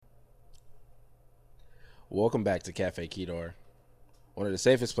Welcome back to Cafe Kedar, one of the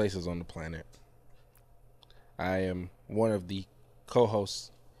safest places on the planet. I am one of the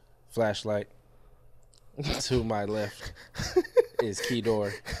co-hosts, Flashlight. To my left is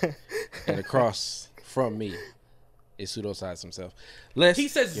Kedar, and across from me is Pseudosize himself. He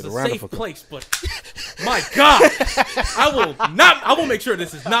says it's a safe place, but my God, I will make sure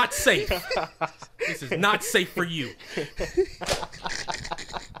this is not safe. This is not safe for you.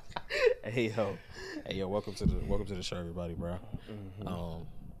 Hey yo, welcome to the show, everybody, bro.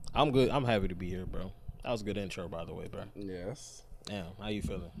 I'm good. I'm happy to be here, bro. That was a good intro, by the way, bro. Yes. Damn, how you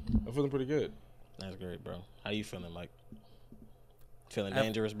feeling? I'm feeling pretty good. That's great, bro. How you feeling, Mike? Feeling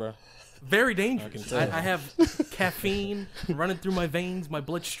dangerous, bro? Very dangerous. can tell. I have caffeine running through my veins, my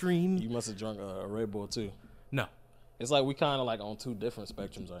bloodstream. You must have drunk a Red Bull too. No, It's like we kind of like on two different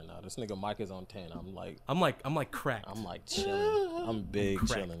spectrums right now. This nigga Mike is on 10. I'm like cracked. I'm like chilling. I'm big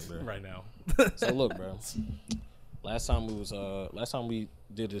cracked chilling, bro. right now. So look, bro. Last time we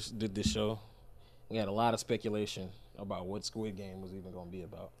did this show, we had a lot of speculation about what Squid Game was even gonna be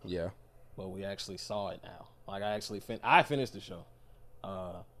about. Yeah. But we actually saw it now. Like I finished the show.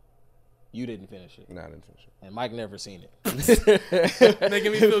 You didn't finish it, No, I didn't finish it. and Mike never seen it.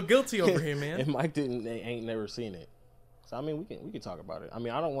 Making me feel guilty over here, man. And Mike ain't never seen it. So I mean, we can talk about it. I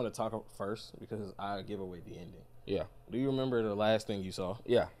mean, I don't want to talk first because I give away the ending. Yeah. Do you remember the last thing you saw?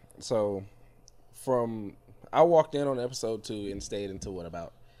 Yeah. So, I walked in on episode 2 and stayed until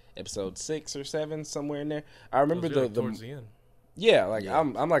about episode 6 or 7, somewhere in there. I remember towards the end. Yeah, like yeah.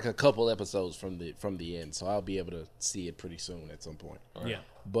 I'm like a couple episodes from the end, so I'll be able to see it pretty soon at some point. Right. Yeah.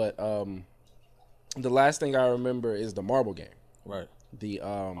 But the last thing I remember is the marble game. Right. The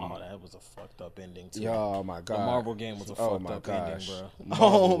oh, that was a fucked up ending too. Oh my god. The marble game was a fucked up ending, bro.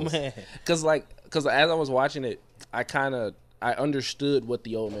 Marble was, man. Cause as I was watching it, I understood what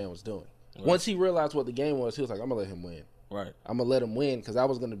the old man was doing. Right. Once he realized what the game was, he was like, "I'm gonna let him win. Right. I'm gonna let him win because I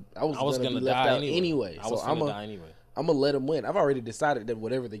was gonna be left die out anyway. I was gonna die anyway. I'm gonna let him win. I've already decided that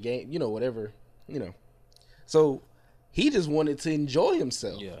whatever the game, whatever. So he just wanted to enjoy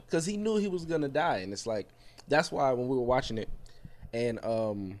himself. Yeah. Because he knew he was gonna die, and it's like that's why when we were watching it, and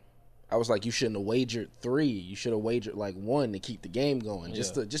I was like, you shouldn't have wagered 3. You should have wagered like 1 to keep the game going,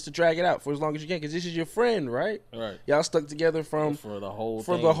 just to drag it out for as long as you can. Because this is your friend, right? Right. Y'all stuck together for the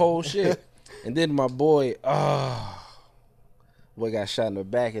whole shit. And then my boy, boy got shot in the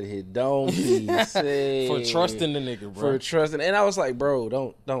back of the head. Don't be sick. For trusting the nigga, bro. For trusting, and I was like, bro,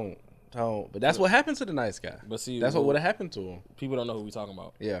 don't. But that's what happened to the nice guy. But see, that's what would have happened to him. People don't know who we talking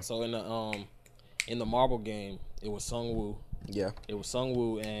about. Yeah. So in the marble game, it was Sung Woo. Yeah. It was Sung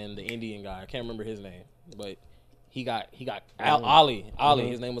Woo and the Indian guy. I can't remember his name, but he got Ali.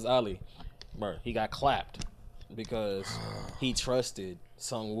 His name was Ali. Bro, he got clapped because he trusted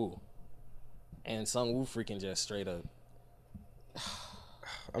Sung Woo, and Sung Woo freaking just straight up.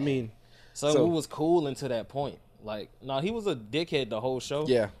 I mean, Sung Woo was cool until that point. Like, no, he was a dickhead the whole show.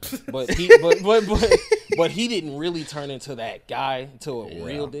 Yeah. But he but he didn't really turn into that guy, to a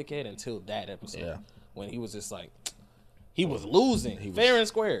real dickhead until that episode. Yeah. When he was just like, he was losing fair and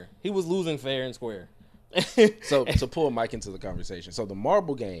square. He was losing fair and square. So to pull Mike into the conversation. So the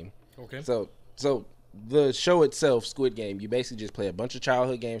marble game. Okay. So the show itself, Squid Game, you basically just play a bunch of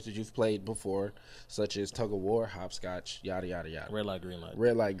childhood games that you've played before, such as tug of war, hopscotch, yada yada yada. Red light, green light.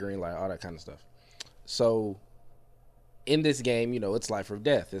 Red light, green light, all that kind of stuff. So in this game, it's life or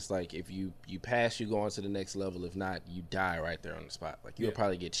death. It's like if you pass, you go on to the next level. If not, you die right there on the spot. Like you'll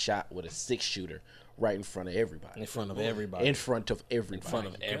probably get shot with a 6-shooter right in front of everybody. In front of everybody. In front of everybody. In front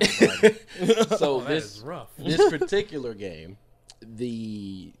of everybody. So this is rough. This particular game,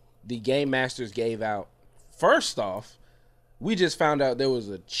 the game masters gave out. First off, we just found out there was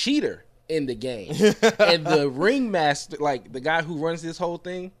a cheater in the game, and the ringmaster, like the guy who runs this whole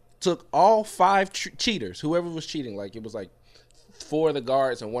thing, took all 5 cheaters, whoever was cheating. Like it was like 4 of the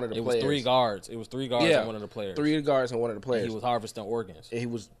guards and one of the players. It was 3 guards. It was 3 guards and one of the players. 3 of the guards and one of the players. And he was harvesting organs. And he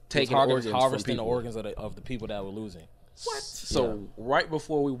was taking organs harvesting from the organs of the people that were losing. What? So right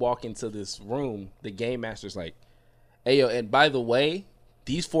before we walk into this room, the game master's like, "Hey yo, and by the way,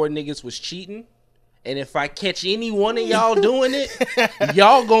 these 4 niggas was cheating. And if I catch any one of y'all doing it,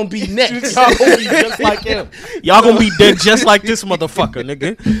 y'all gonna be next. Y'all gonna be just like him. Y'all gonna be dead just like this motherfucker,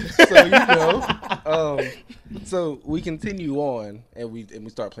 nigga." So so we continue on and we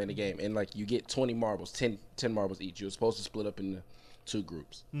start playing the game, and like you get 20 marbles, 10 marbles each. You're supposed to split up into 2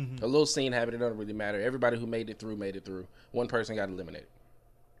 groups. A little scene happened. It doesn't really matter. Everybody who made it through. One person got eliminated.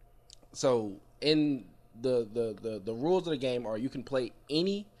 So in the rules of the game are you can play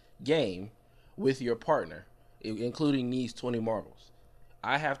any game with your partner, including these 20 marbles.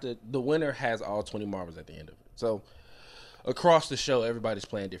 the winner has all 20 marbles at the end of it. So across the show, everybody's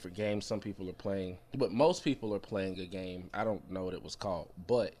playing different games. Some people are playing, but most people are playing a game. I don't know what it was called,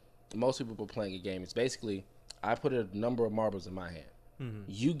 but most people are playing a game. It's basically, I put a number of marbles in my hand. Mm-hmm.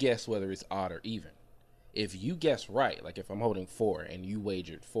 You guess whether it's odd or even. If you guess right, like if I'm holding 4 and you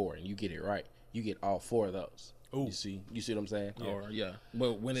wagered 4 and you get it right, you get all 4 of those. Ooh. You see what I'm saying? Yeah.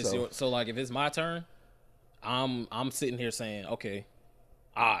 But when it's so like if it's my turn, I'm sitting here saying, okay,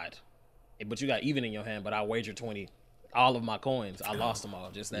 odd, but you got even in your hand, but I wagered 20, all of my coins, I lost them all,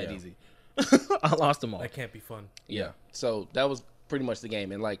 just that easy. I lost them all. That can't be fun. Yeah. So that was pretty much the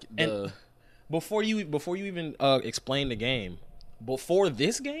game, and like and before you even explain the game, before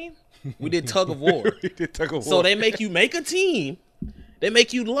this game, we did tug of war. So they make you make a team. They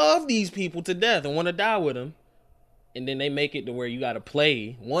make you love these people to death and want to die with them. And then they make it to where you got to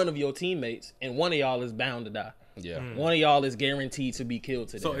play one of your teammates, and one of y'all is bound to die. Yeah. One of y'all is guaranteed to be killed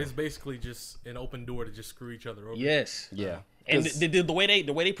today. So it's basically just an open door to just screw each other over. Yes. Yeah. And the way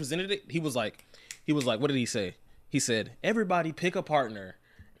they presented it, he was like, what did he say? He said, everybody pick a partner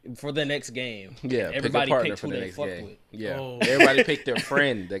for the next game. Yeah, everybody pick who they fuck with. Yeah, everybody picked their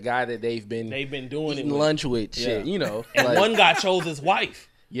friend, the guy that they've been doing eating lunch with. Shit, you know. And like, one guy chose his wife.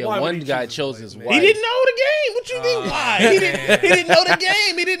 Yeah, one guy chose his wife. He didn't know the game. What you mean? Why? He didn't know the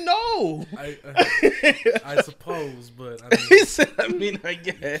game. He didn't know. I suppose, but I mean, I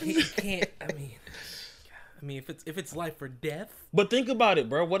guess he can't. I mean, if it's life or death. But think about it,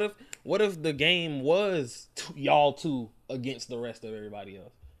 bro. What if the game was y'all two against the rest of everybody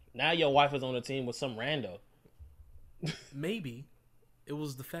else? Now your wife is on the team with some rando. Maybe it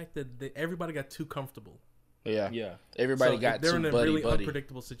was the fact that everybody got too comfortable. Yeah. Everybody got too buddy. They're in a really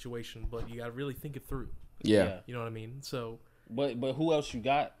unpredictable situation, but you got to really think it through. Yeah. You know what I mean? So, but who else you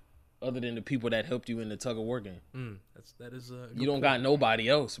got other than the people that helped you in the tug of war game? That is you don't got nobody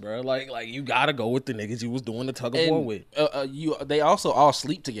else, bro. Like you gotta go with the niggas you was doing the tug of war with. They also all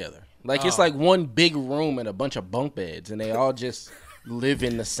sleep together. Like it's like one big room and a bunch of bunk beds, and they all just live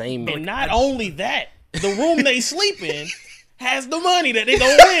in the same. And not only that, the room they sleep in has the money that they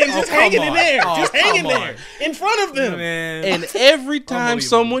gonna win just hanging in there, hanging there in front of them. Man. And every time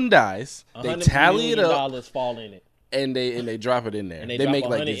someone dies, they tally it up. $100 fall in it. And they drop it in there. They make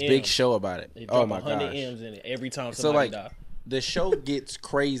like this big show about it. Oh my gosh! 100 M's in it every time somebody dies. The show gets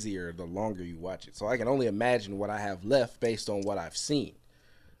crazier the longer you watch it. So I can only imagine what I have left based on what I've seen.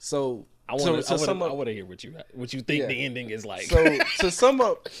 So I want to hear what you think the ending is like. So to sum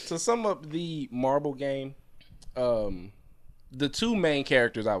up the marble game, the two main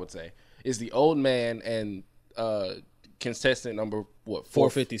characters I would say is the old man and contestant number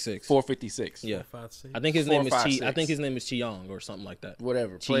 456. 456. Yeah, I think his name is Chi. I think his name is Chiong or something like that.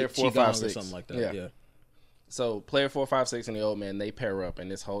 Whatever. Player 456 or something like that. Yeah. So player 456 and the old man, they pair up,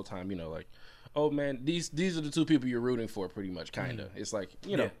 and this whole time, like, oh man, these are the two people you're rooting for, pretty much, kinda. It's like,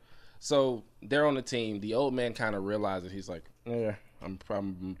 know. So they're on the team. The old man kind of realizes he's like, I'm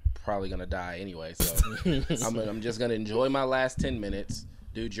probably gonna die anyway, so I'm just gonna enjoy my last 10 minutes,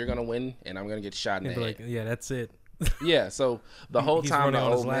 dude. You're gonna win, and I'm gonna get shot in the head. Like, yeah, that's it. Yeah, so the whole time the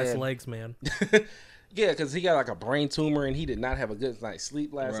old his last legs, man. Yeah, because he got like a brain tumor and he did not have a good night's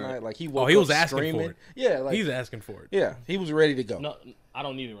sleep last night. Like he woke he was up asking screaming. for it. Yeah, like he's asking for it. Yeah, he was ready to go. No, I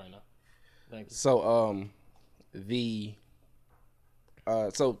don't need it right now. Thank you. So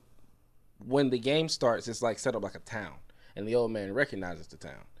so when the game starts, it's like set up like a town, and the old man recognizes the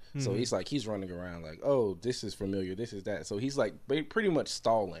town. So he's running around like, oh, this is familiar, this is that. So he's like pretty much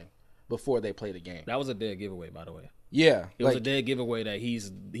stalling before they play the game. That was a dead giveaway, by the way. Yeah. It was a dead giveaway that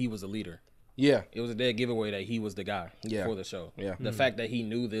he was a leader. Yeah. It was a dead giveaway that he was the guy for the show. Yeah. The fact that he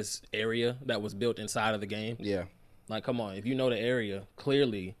knew this area that was built inside of the game. Yeah. Like, come on. If you know the area,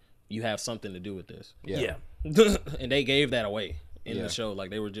 clearly you have something to do with this. Yeah. And they gave that away in the show. Like,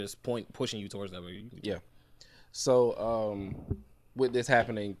 they were just pushing you towards that way. Yeah. So, with this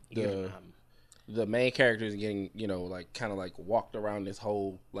happening, the main character is getting, like kind of like walked around this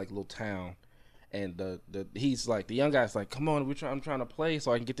whole like little town, and he's like, the young guy's like, come on, I'm trying to play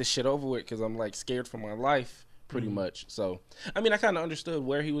so I can get this shit over with, because I'm like scared for my life pretty much. So I mean, I kind of understood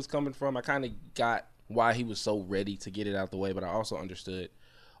where he was coming from. I kind of got why he was so ready to get it out the way, but I also understood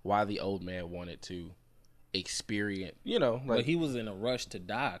why the old man wanted to experience, like, but he was in a rush to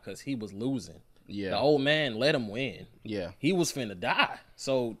die because he was losing. Yeah, the old man let him win. Yeah, he was finna die.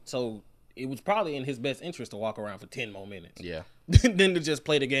 So it was probably in his best interest to walk around for 10 more minutes. Yeah. Than to just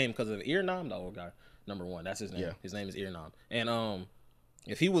play the game because of Irnam, the old guy. Number one, that's his name. Yeah. His name is Irnam. And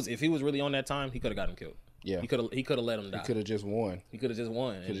if he was really on that time, he could have got him killed. Yeah. He could have let him die. He could have just won. He could have just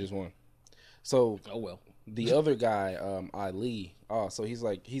won. So oh well. the other guy, Ali. Oh, so he's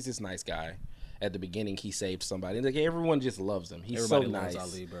this nice guy. At the beginning, he saved somebody. And like everyone just loves him. He's everybody so nice.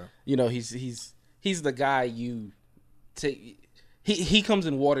 Loves Ali, bro. You know, he's the guy you take. He comes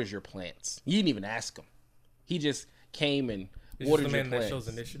and waters your plants. You didn't even ask him. He just came and watered your plants. That shows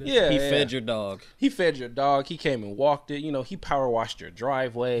initiative. Yeah, he fed your dog. He fed your dog. He came and walked it. You know, he power washed your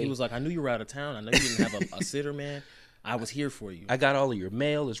driveway. He was like, I knew you were out of town. I know you didn't have a sitter, man. I was here for you. I got all of your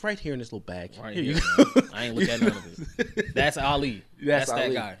mail. It's right here in this little bag. Right here you go. I ain't look at none of it. That's Ali. That's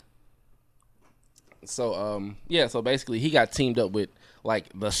that guy. So so basically he got teamed up with like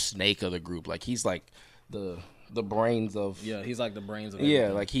the snake of the group. Like he's like the brains of he's like the brains of everything. Yeah,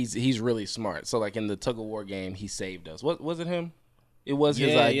 like he's really smart. So like in the tug of war game, he saved us. What was it him? It was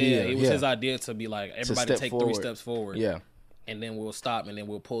his idea. It was his idea to be like everybody take forward. 3 steps forward. Yeah. And then we'll stop and then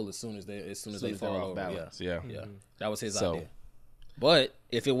we'll pull as soon as they fall over. Balance. Yeah. That was his idea. But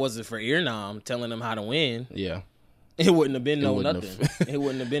if it wasn't for Irnam telling him how to win, it wouldn't have been nothing. It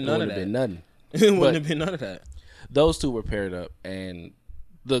wouldn't have been none of that. It wouldn't have been none of that. Those two were paired up, and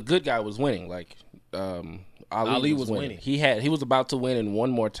the good guy was winning. Like Ali was winning. He was about to win in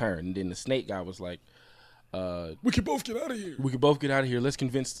one more turn, and then the snake guy was like, "We can both get out of here. We can both get out of here. Let's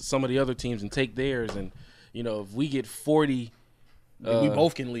convince some of the other teams and take theirs. And you know, if we get 40, we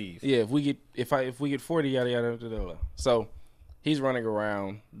both can leave. Yeah, if we get 40, yada yada yada." So he's running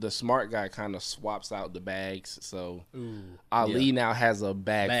around. The smart guy kind of swaps out the bags. So Ali now has a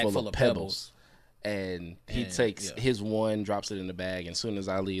bag full of pebbles. And he takes his one, drops it in the bag, and as soon as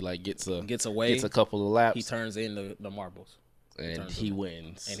Ali like gets a couple of laps, he turns in the marbles, and he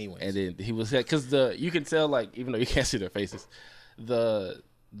wins. And then he was because you can tell, like, even though you can't see their faces, the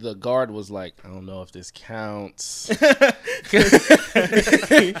guard was like, I don't know if this counts. I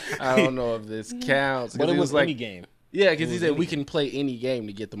don't know if this counts. But it was like any game. Yeah, because he said we can play any game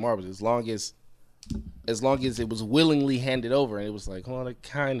to get the marbles as long as it was willingly handed over, and it was like, well, it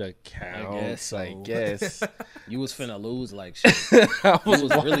kind of counts, I guess. You was finna lose like shit. I was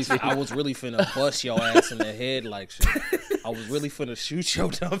really finna bust your ass in the head like shit. I was really finna shoot your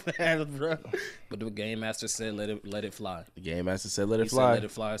dumb ass, bro. But the game master said, let it fly. The game master said, let it fly. Said, let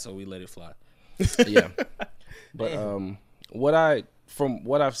it fly, so we let it fly. Yeah. But from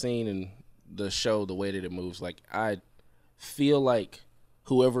what I've seen in the show, the way that it moves, like, I feel like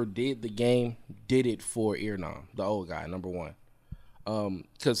whoever did the game did it for Irnam, the old guy, number one.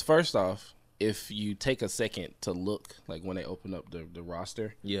 Because first off, if you take a second to look, like when they open up the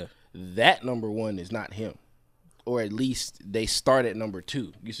roster, that number one is not him. Or at least they start at number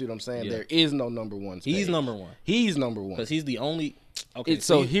 2. You see what I'm saying? There is no number one. He's number one. He's number one. Because he's the only... Okay.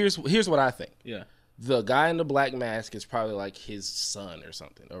 So here's what I think. Yeah. The guy in the black mask is probably like his son or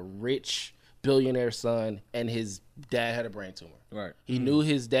something. A rich billionaire son, and his dad had a brain tumor. Right. He knew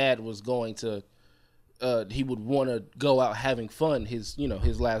his dad was going to he would want to go out having fun his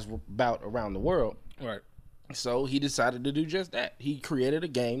last bout around the world. Right. So he decided to do just that. He created a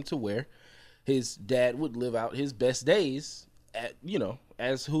game to where his dad would live out his best days at,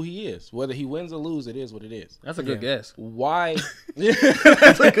 as who he is. Whether he wins or loses, it is what it is. That's a good guess. Why?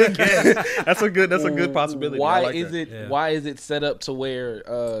 That's a good guess. That's a good possibility. Why is it set up to where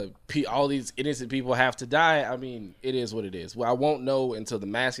all these innocent people have to die? I mean, it is what it is. Well, I won't know until the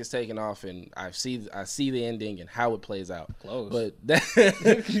mask is taken off and I see the ending and how it plays out. Close. But that's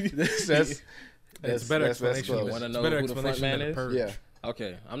better explanation. You want to know who the front man is? Yeah.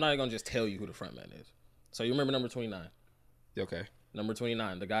 Okay, I'm not gonna just tell you who the front man is. So you remember number 29? Okay. Number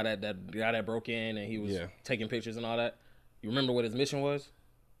 29, the guy that broke in and he was taking pictures and all that. You remember what his mission was?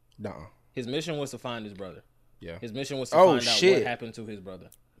 No. His mission was to find his brother. Yeah. His mission was to find out what happened to his brother.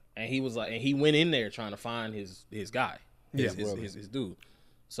 And he was like, and he went in there trying to find his guy, his dude.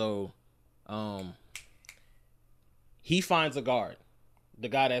 So, he finds a guard, the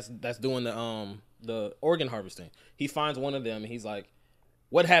guy that's doing the organ harvesting. He finds one of them and he's like,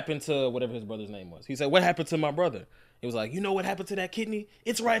 what happened to whatever his brother's name was? He said, what happened to my brother? He was like, you know what happened to that kidney?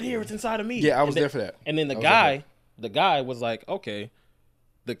 It's right here. It's inside of me. Yeah, I was there for that. And then the guy was like, okay,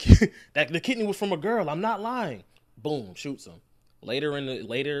 the kidney was from a girl. I'm not lying. Boom, shoots him.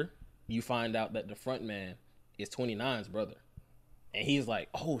 Later, you find out that the front man is 29's brother. And he's like,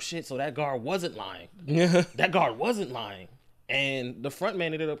 oh shit, so that guard wasn't lying. That guard wasn't lying. And the front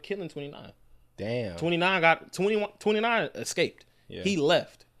man ended up killing 29. Damn. 29 escaped. Yeah. He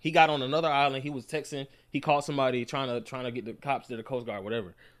left. He got on another island. He was texting. He called somebody trying to get the cops to the Coast Guard,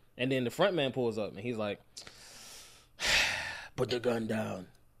 whatever. And then the front man pulls up and he's like, put the gun down.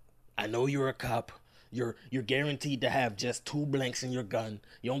 I know you're a cop. You're guaranteed to have just 2 blanks in your gun.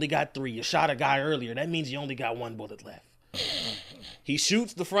 You only got 3. You shot a guy earlier. That means you only got 1 bullet left. He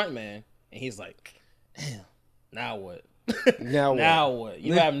shoots the front man and he's like, damn, now what? Now what?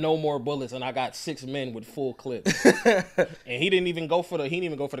 You have no more bullets, and I got 6 men with full clips. And he didn't even go for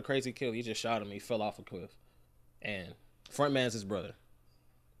the crazy kill. He just shot him. He fell off a cliff. And frontman's his brother.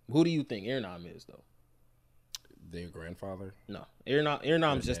 Who do you think Irnam is, though? Their grandfather? No,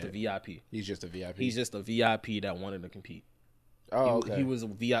 Irnam's just a VIP. He's just a VIP. He's just a VIP that wanted to compete. Oh, okay. He was a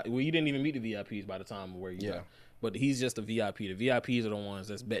VIP. Well, you didn't even meet the VIPs by the time where you got. But he's just a VIP. The VIPs are the ones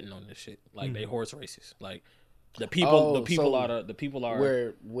that's betting on this shit. Like they horse races. Like the people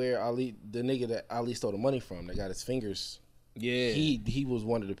where Ali, the nigga that Ali stole the money from, that got his fingers. Yeah. He was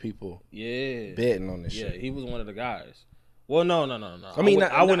one of the people. Yeah. Betting on this shit. Yeah, he was one of the guys. Well, no. I mean,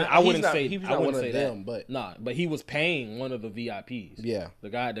 I wouldn't say he was not one of them, but but he was paying one of the VIPs. Yeah. The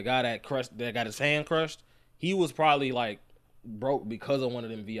guy that got his hand crushed, he was probably like broke because of one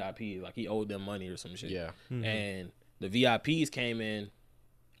of them VIPs. Like he owed them money or some shit. Yeah. Mm-hmm. And the VIPs came in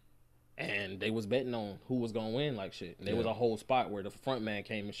and they was betting on who was gonna win like shit. And there was a whole spot where the front man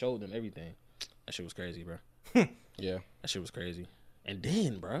came and showed them everything. That shit was crazy, bro. Yeah. That shit was crazy. And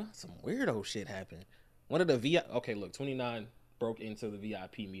then, bro, some weirdo shit happened. One of the okay, look, 29 broke into the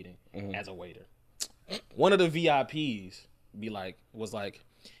VIP meeting as a waiter. One of the VIPs was like,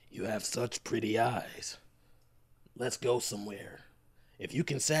 "You have such pretty eyes. Let's go somewhere. If you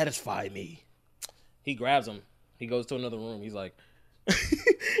can satisfy me." He grabs him. He goes to another room. He's like,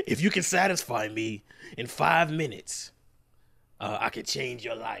 "If you can satisfy me in 5 minutes, I could change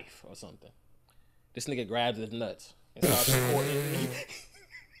your life," or something. This nigga grabs his nuts and starts recording.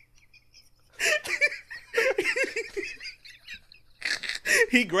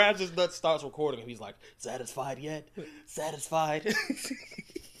 He grabs his nuts, starts recording, and he's like, "Satisfied yet? Satisfied?"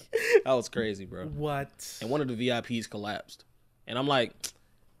 That was crazy, bro. What? And one of the VIPs collapsed. And I'm like,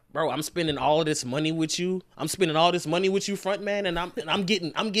 bro, I'm spending all of this money with you. I'm spending all this money with you, front man, and I'm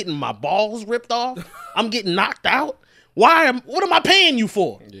getting my balls ripped off. I'm getting knocked out. What am I paying you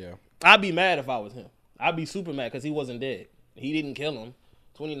for? Yeah. I'd be mad if I was him. I'd be super mad because he wasn't dead. He didn't kill him.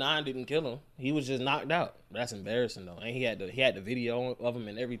 29 didn't kill him. He was just knocked out. That's embarrassing though. And he had the video of him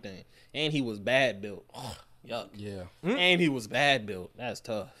and everything. And he was bad built. Oh, yuck. Yeah. And he was bad built. That's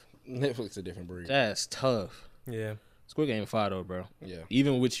tough. Netflix a different breed. That's tough. Yeah. Squid Game 5 though, bro. Yeah.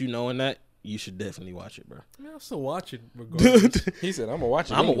 Even with you knowing that, you should definitely watch it, bro. I mean, I'll still watch it regardless. He said, "I'm gonna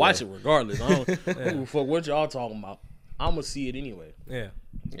watch it. I'm gonna watch it regardless. I don't give a fuck what y'all talking about. I'm gonna see it anyway. Yeah.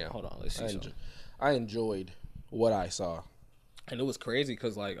 Yeah. Hold on, let's see something. I enjoyed what I saw. And it was crazy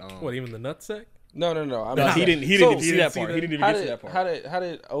because like what, even the nutsack? No. No, he didn't even see that part. He didn't even get to that part. How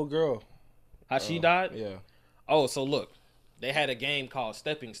did old girl? How she died? Yeah. Oh, so look, they had a game called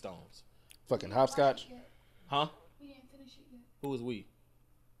Stepping Stones. Fucking hopscotch. Huh? We didn't finish it yet. Who was we?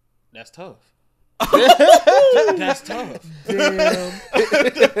 That's tough. That's tough. Damn.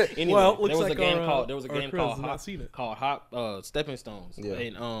 Anyway, Well, looks there was like a game our, called Stepping Stones. Yeah.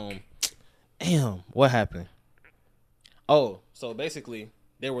 And damn, what happened? Oh, so basically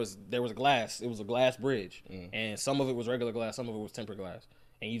there was glass. It was a glass bridge, and some of it was regular glass, some of it was tempered glass,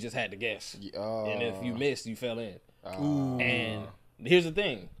 and you just had to guess. And if you missed, you fell in. And here's the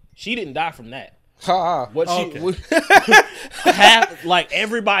thing: she didn't die from that. What she like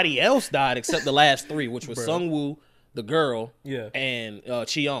everybody else died except the last 3, which was Sungwoo, the girl, and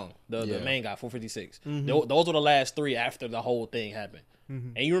Cheong, the main guy, 456. Those were the last 3 after the whole thing happened.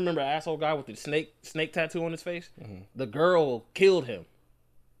 And you remember the asshole guy with the snake tattoo on his face? The girl killed him.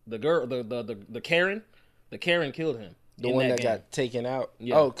 The girl, the Karen killed him. The one that got taken out.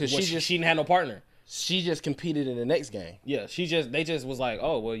 Yeah. Oh, because she didn't have no partner. She just competed in the next game. Yeah, they just was like,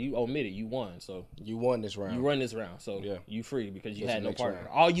 oh well, you omitted, you won, so you won this round. You run this round, so you free because you had no partner. Round.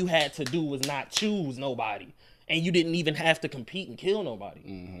 All you had to do was not choose nobody, and you didn't even have to compete and kill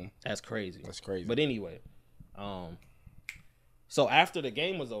nobody. That's crazy. That's crazy. But anyway, so after the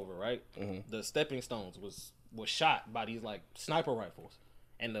game was over, right? The Stepping Stones was shot by these like sniper rifles,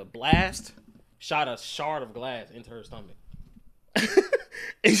 and the blast shot a shard of glass into her stomach.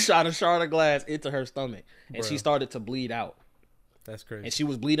 It shot a shard of glass into her stomach, and she started to bleed out. That's crazy. And she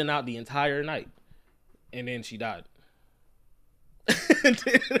was bleeding out the entire night, and then she died.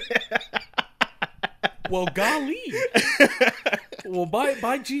 Well, golly. Well,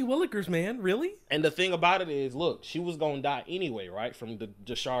 by G. Willikers, man, really? And the thing about it is, look, she was gonna die anyway, right? From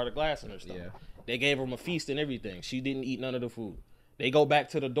the shard of glass in her stomach. Yeah. They gave her a feast and everything. She didn't eat none of the food. They go back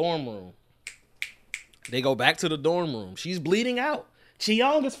to the dorm room. She's bleeding out.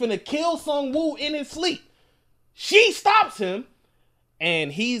 Cheong is finna kill Sungwoo in his sleep. She stops him,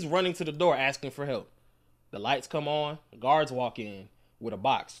 and he's running to the door asking for help. The lights come on. Guards walk in with a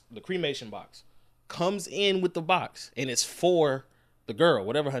box, the cremation box. Comes in with the box, and it's for the girl,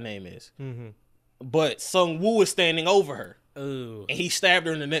 whatever her name is. but Sung Woo was standing over her. Ooh. And he stabbed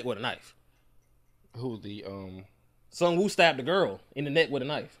her in the neck with a knife. Who the Sung Woo stabbed the girl in the neck with a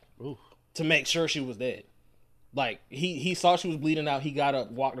knife. Ooh. To make sure she was dead. Like he saw she was bleeding out. He got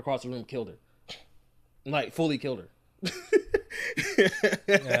up, walked across the room, killed her. Like fully killed her.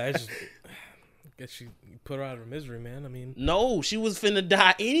 Yeah, I guess she put her out of her misery, man. I mean, no, she was finna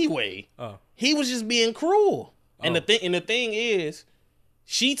die anyway. Oh, he was just being cruel. Oh. And the thing is,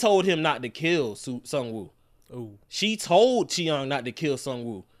 she told him not to kill Sung Woo. ooh, She told Chi-Young not to kill Sung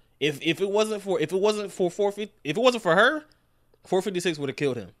Woo. If it wasn't for her, 456 would have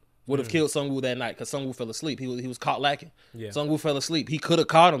killed him. Would have killed Sung Woo that night because Sung Woo fell asleep. He was caught lacking. Yeah. Sung Woo fell asleep. He could have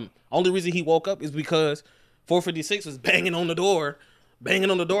caught him. Only reason he woke up is because 456 was banging on the door,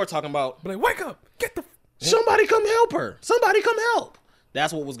 talking about, but like, wake up, get the. Somebody come help her. Somebody come help.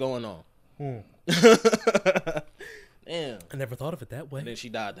 That's what was going on. Damn. I never thought of it that way. And then she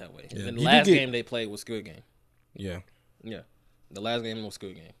died that way. Yeah. And then the last game they played was Squid Game. Yeah. Yeah. The last game was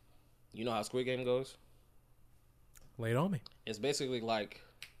Squid Game. You know how Squid Game goes? Lay it on me. It's basically like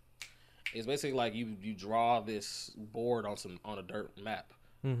you draw this board on a dirt map,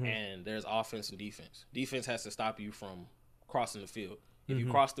 and there's offense and defense. Defense has to stop you from crossing the field. If you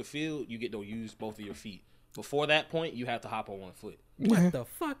cross the field, you get to use both of your feet. Before that point, you have to hop on one foot. What the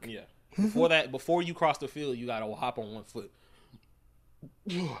fuck? Yeah. Before you cross the field, you gotta hop on one foot.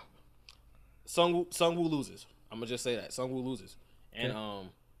 Sung Woo loses. I'm gonna just say that Sung Woo loses, and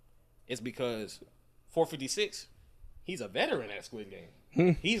it's because 456. He's a veteran at Squid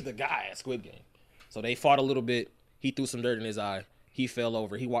Game. He's the guy at Squid Game. So they fought a little bit. He threw some dirt in his eye. He fell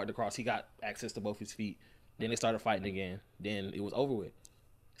over. He walked across. He got access to both his feet. Then they started fighting again. Then it was over with.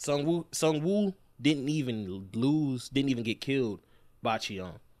 Sung Woo didn't even lose. Didn't even get killed by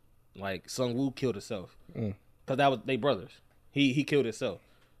Chi-Young. Like Sung Woo killed himself because that was they brothers. He killed himself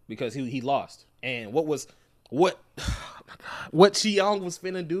because he lost. And what Chi-Young was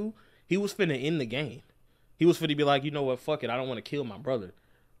finna do? He was finna end the game. He was finna be like, you know what, fuck it, I don't want to kill my brother.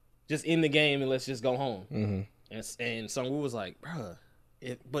 Just end the game and let's just go home. And Sung Woo was like, bruh,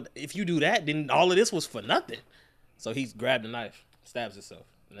 but if you do that, then all of this was for nothing. So he grabbed a knife, stabs himself,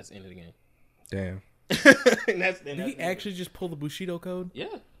 and that's the end of the game. Damn. Did he actually just pull the Bushido code?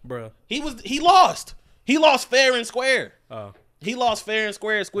 Yeah. Bruh. He lost. He lost fair and square. Oh. He lost fair and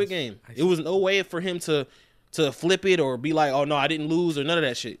square at Squid Game. It was no way for him to flip it or be like, oh no, I didn't lose or none of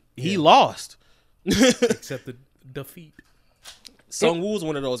that shit. Yeah. He lost. Except the defeat. Sung Woo's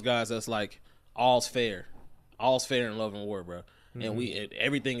one of those guys that's like, all's fair in love and war, bro. And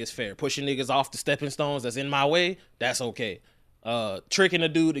everything is fair. Pushing niggas off the stepping stones that's in my way, that's okay. Tricking a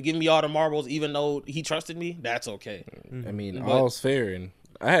dude to give me all the marbles even though he trusted me, that's okay. I mean, all's fair, and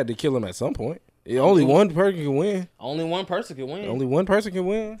I had to kill him at some point. Only one person can win. Only one person can win. Only one person can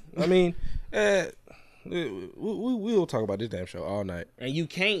win. I mean, we'll talk about this damn show all night. And you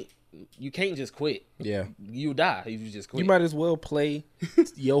can't just quit. Yeah. You die if you just quit. You might as well play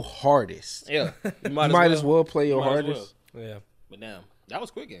your hardest. Yeah. You might as well play your hardest. Yeah. But damn, that was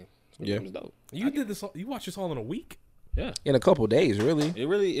Squid Game. Yeah. It was dope. You watched this all in a week? Yeah. In a couple days,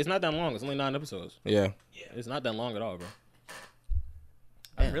 really. It's not that long. It's only 9 episodes. Yeah. It's not that long at all, bro.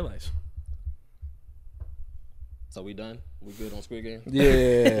 I didn't realize. So we done? We good on Squid Game?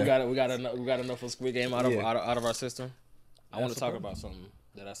 Yeah. we got enough of Squid Game out of our system. I want to talk about something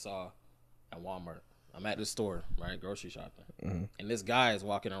that I saw at Walmart. I'm at the store, right, grocery shopping, and this guy is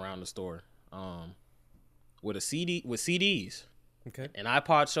walking around the store, with CDs, okay, an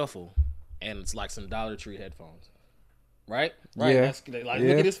iPod Shuffle, and it's like some Dollar Tree headphones. Right. Yeah. That's, like,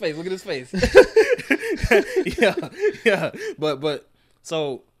 look at his face. Yeah. But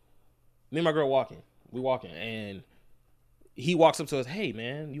so me and my girl we walking, and he walks up to us. Hey,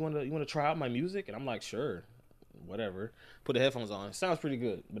 man, you want to try out my music? And I'm like, sure, whatever. Put the headphones on. It sounds pretty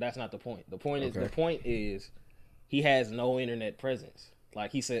good, but that's not the point. The point is he has no internet presence.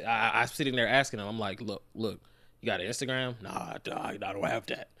 Like he said, I'm sitting there asking him. I'm like, look, you got an Instagram? Nah, I don't have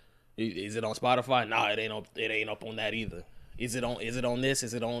that. Is it on Spotify? Nah, it ain't up on that either. Is it on this?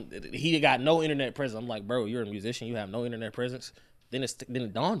 Is it on? He got no internet presence. I'm like, bro, you're a musician. You have no internet presence. Then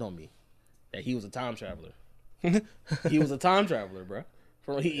it dawned on me that he was a time traveler. He was a time traveler, bro.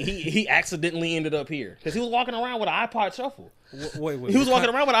 He accidentally ended up here because he was walking around with an iPod Shuffle. Wait. He was walking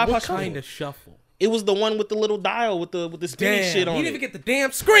around with an iPod Shuffle. What kind of shuffle? It was the one with the little dial with the spinning shit on it. He didn't even get the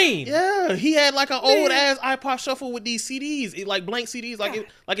damn screen. Yeah, he had like an old ass iPod Shuffle with these CDs, like blank CDs, like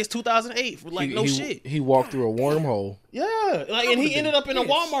it's 2008, like shit. He walked through a wormhole. Yeah, like, and he ended up in a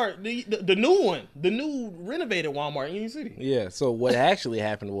Walmart, the new one, the new renovated Walmart in Union City. Yeah. So what actually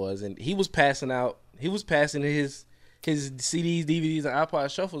happened was, and he was passing his CDs, DVDs, and iPod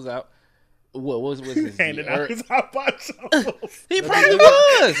Shuffles out. What was his handing out his hotbox shovels. He probably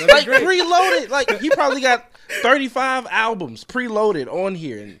was like preloaded. Like he probably got 35 albums preloaded on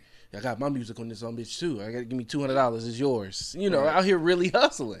here, and I got my music on this bitch too. I got to give me $200. It's yours. You know, out here really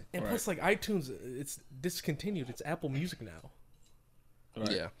hustling. And plus, like iTunes, it's discontinued. It's Apple Music now.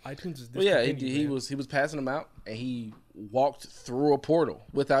 Right. Yeah, iTunes is discontinued. Well, yeah, he was passing them out, and he walked through a portal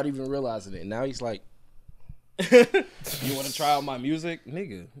without even realizing it. And now he's like, "You want to try out my music,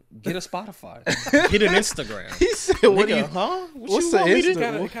 nigga? Get a Spotify, get an Instagram." He said, "What do you? Huh? What's the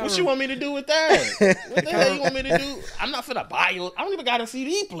Instagram? What you want me to do with that? What the hell you want me to do? I'm not finna buy you. I don't even got a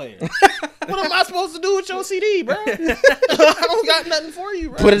CD player. What am I supposed to do with your CD, bro? I don't got nothing for you,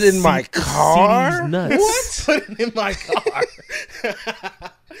 bro. Put it in my car. Nuts. What? Put it in my car.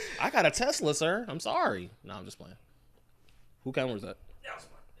 I got a Tesla, sir. I'm sorry. No, I'm just playing. Who camera was that?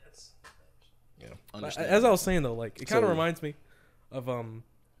 As I was saying though, like it kind of reminds me of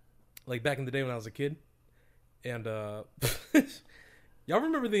like back in the day when I was a kid, and y'all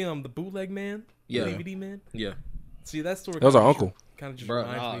remember the Bootleg Man, DVD Man? Yeah. See, that story. That was our uncle. Kind of just Bro,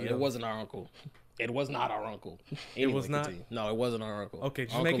 reminds me. it wasn't our uncle. It was not our uncle. It was not. Continue. No, it wasn't our uncle. Okay,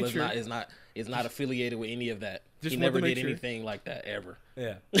 just uncle making is sure. Is not affiliated with any of that. Just he wanted never to make did sure. anything like that ever.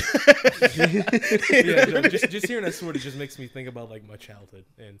 Yeah. Yeah. No, just hearing that story just makes me think about like my childhood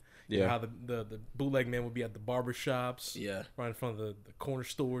and you know, how the Bootleg Man would be at the barber shops. Yeah. Right in front of the corner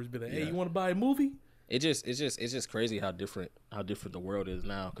stores, be like, "Hey, you want to buy a movie?" It's just crazy how different the world is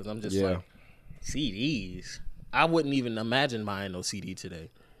now. Because I'm just like CDs. I wouldn't even imagine buying no CD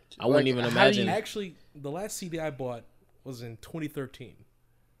today. I wouldn't even imagine. Actually, the last CD I bought was in 2013,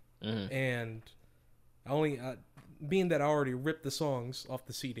 and I only being that I already ripped the songs off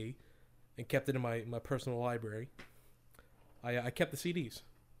the CD and kept it in my personal library. I kept the CDs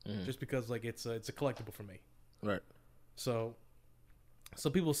just because like it's a collectible for me. Right. So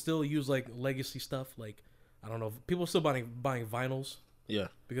people still use like legacy stuff. Like I don't know, people are still buying vinyls. Yeah.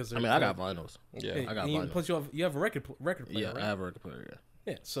 Because I got vinyls. Yeah. I got vinyls. vinyls. Plus you have a record player. Yeah, right? I have a record player. Yeah.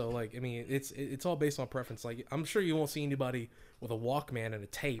 Yeah, so like I mean, it's all based on preference. Like I'm sure you won't see anybody with a Walkman and a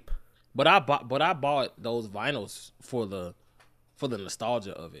tape. But I bought those vinyls for the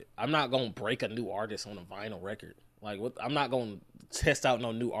nostalgia of it. I'm not gonna break a new artist on a vinyl record. Like I'm not gonna test out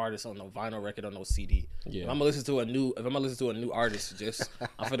no new artist on no vinyl record on no CD. Yeah. If I'm gonna listen to a new artist,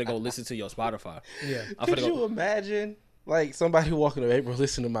 I'm finna go listen to your Spotify. Yeah. Could you imagine like somebody walking up, "Hey, bro,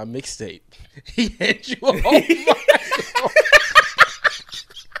 listen to my mixtape." He hands you a whole vinyl.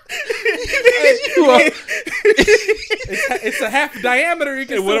 It's a half diameter. You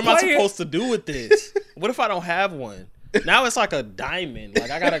can Hey, what am I play supposed to do with this? What if I don't have one? Now it's like a diamond.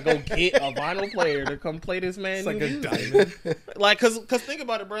 Like I gotta go get a vinyl player to come play this man. It's like a diamond. Like, cause think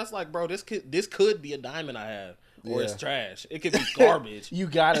about it, bro. It's like, bro, this could be a diamond I have, or it's trash. It could be garbage. You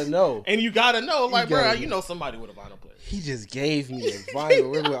gotta know, and you gotta know, like, bro, you know. know somebody with a vinyl player. He just gave me a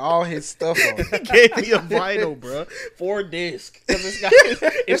vinyl with all his stuff on it. He gave me a vinyl, bro, 4 discs. Cause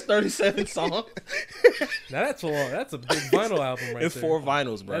it's 37 songs. Now that's a big vinyl album right It's there. 4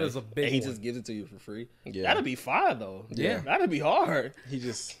 vinyls, bro. That is a big and he one. just gives it to you for free. Yeah. That'd be fire though. Yeah. That'd be hard. He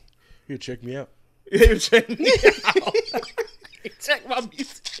just, here, check me out. Check me out. Check my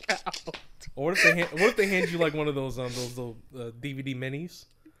music out. Or what if they hand you like one of those DVD minis?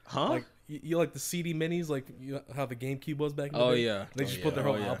 Huh? Like you like the CD minis, like how the GameCube was back in the Oh, day? yeah. They just put their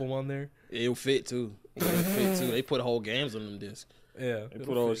whole album on there. It'll fit too. They put whole games on them discs. Yeah. They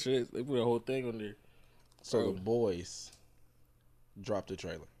put whole shit. They put a whole thing on there. So the boys dropped the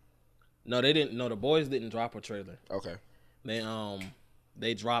trailer. No, they didn't. No, the boys didn't drop a trailer. Okay.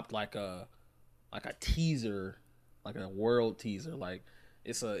 They dropped like a teaser, like a world teaser. Like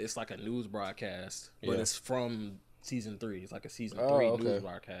it's like a news broadcast, but it's from season 3. It's like a season 3 news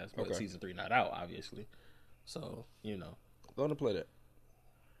broadcast, but season 3 not out, obviously. So Go on and play that.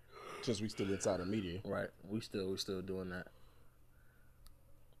 Since we still inside the media, right? We still doing that.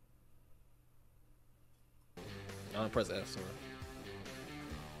 I'm gonna press F, sorry.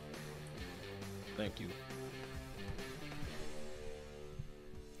 Thank you.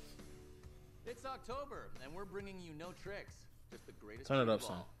 It's October, and we're bringing you no tricks, just the greatest. Turn it truth up of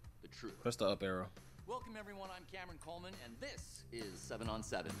some. all, the truth. Press the up arrow. Welcome everyone. I'm Cameron Coleman, and this is 7 on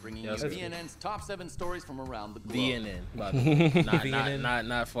 7, bringing Yeah, you that's BNN's top 7 stories from around the globe. VNN, by the way. VNN.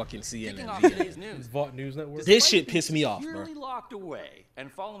 not fucking Kicking CNN. off VNN. today's news. Vought News Network. This shit pissed me off, bro. Securely locked away, and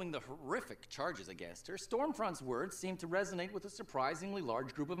following the horrific charges against her, Stormfront's words seem to resonate with a surprisingly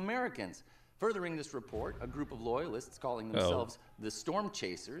large group of Americans. Furthering this report, a group of loyalists calling themselves the Storm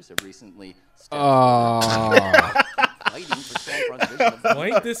Chasers have recently stepped fighting for Stormfront's vision of Well,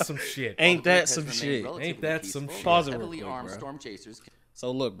 ain't this some shit? Ain't While the that group some has shit? remained Ain't relatively that some peaceful, shit? Pause it real heavily quick, armed bro. Storm Chasers. So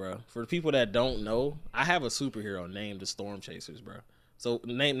look, bro. For the people that don't know, I have a superhero named the Storm Chasers, bro. So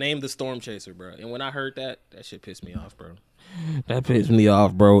name the Storm Chaser, bro. And when I heard that shit pissed me off, bro. That pissed me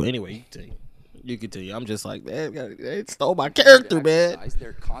off, bro. Anyway, you continue. I'm just like, man, it stole my character, man. Exercise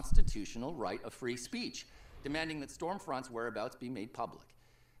their constitutional right of free speech, demanding that Stormfront's whereabouts be made public.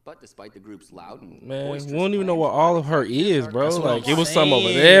 But despite the group's loud and Man, boisterous we don't even know claims, what all of her is, bro. That's what Like, I'm it was some over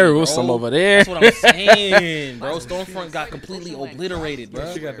saying, there, it was bro. some over there. That's what I'm saying, bro. Stormfront got completely obliterated,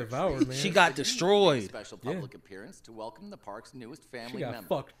 bro. She got devoured, man. She got destroyed. Special public appearance to welcome the park's newest family She got member,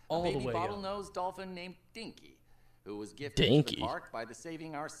 fucked all a the baby way up. bottlenose dolphin named Dinky, who was gifted to Dinky. the park by the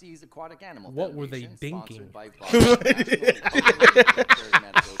Saving Our Seas Aquatic Animal What were they Foundation, dinking? sponsored by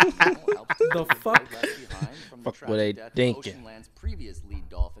the fuck? Fuck were they dinking? Oceanland's previous lead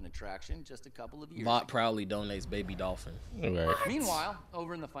dolphin attraction just a couple of years Vought ago. proudly donates baby dolphin. Right. Meanwhile,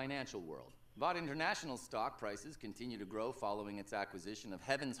 over in the financial world, Vought International stock prices continue to grow following its acquisition of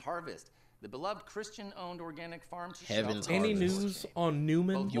Heaven's Harvest, the beloved Christian-owned organic farm to Heaven's shelter Any Harvest. news on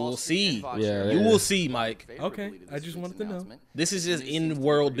Newman? You will see. Yeah, You will see, Mike. Okay, I just wanted to know. This is just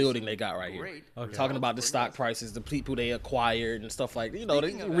in-world building they got right here. Okay. Talking about the stock prices, the people they acquired and stuff like, you know, the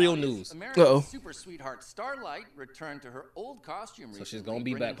Speaking of real values, news. America's Uh-oh. super sweetheart Starlight returned to her old costume recently, she's gonna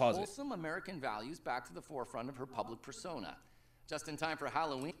be bringing back positive. wholesome American values back to the forefront of her public persona. Just in time for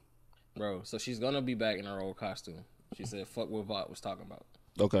Halloween. Bro, so she's gonna be back in her old costume. She said, fuck what Vought was talking about.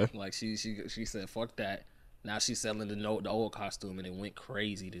 Okay. Like, she said, fuck that. Now she's selling the old costume, and it went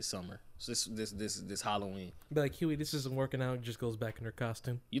crazy this summer. So this Halloween. Be like, Huey, this isn't working out. Just goes back in her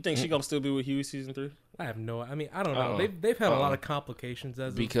costume. You think she gonna still be with Huey season 3? I have no. I mean, I don't know. They've had a lot of complications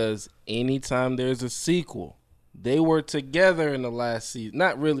as Because anytime there's a sequel, they were together in the last season.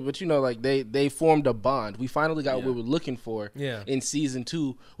 Not really, but you know, like they formed a bond. We finally got what we were looking for in season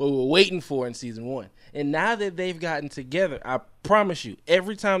 2, what we were waiting for in season 1. And now that they've gotten together, I promise you,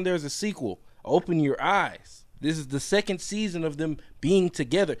 every time there's a sequel, open your eyes. This is the second season of them being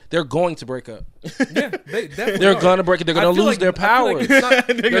together. They're going to break up. Yeah, they definitely They're are. going to break it. They're going to lose their I feel powers. like it's not-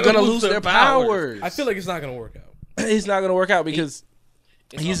 They're going to lose their powers. I feel like it's not gonna work out. It's not going to work out because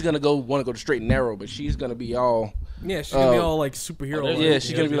he's going to want to go to straight and narrow, but she's going to be all... Yeah, she's gonna be all like superhero. there's- yeah,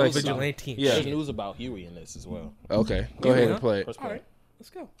 she's gonna be like vigilante. Yeah. There's news about Huey in this as well. Okay, go ahead and play it. All right, let's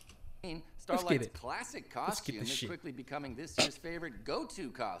go. Starlight's it. classic get costume this is shit. quickly becoming this year's favorite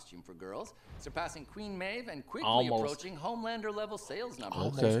go-to costume for girls, surpassing Queen Maeve and quickly Almost. approaching Homelander-level sales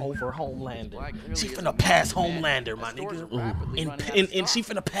numbers. Okay. Over Homelander. Why clearly She isn't finna pass man, Homelander, as my stores are nigga. rapidly And running out of she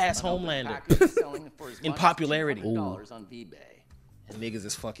stock. finna pass An open Homelander. package is selling for as In much as popularity. $200 on eBay. And niggas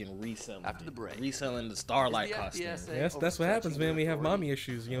is fucking reselling. After the break. Reselling the Starlight Is the costume. FBSA Yes, that's what happens, man. We have overstretching mommy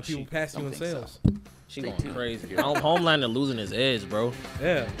issues. You know, people pass you in Some think sales. She going crazy. Homelander losing his edge, bro.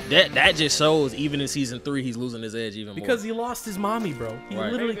 Yeah, That just shows even in season 3 he's losing his edge even more. because he lost his mommy, bro. He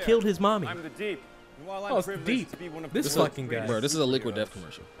Right. literally Hey there. killed his mommy. I'm the Deep. And while I'm Oh, it's the privileged Deep. to be one of This the fucking guy. Bro, this is a Liquid Death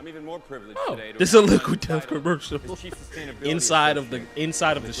commercial. I'm even more privileged Oh, today. to This is a announce Liquid the Death title commercial. as Chief Sustainability Inside of the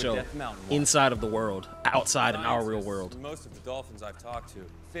Associate. show, Death Mountain Water. inside of the world, outside in our real world. Most of the dolphins I've talked to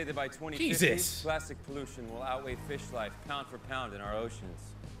say that by 2050, Jesus. plastic pollution will outweigh fish life pound for pound in our oceans.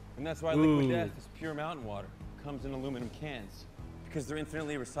 And that's why Ooh. Liquid Death is pure mountain water. Comes in aluminum cans because they're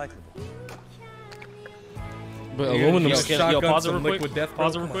infinitely recyclable. But You're aluminum... gonna Yo, shotgun pause it some real quick. Liquid Death,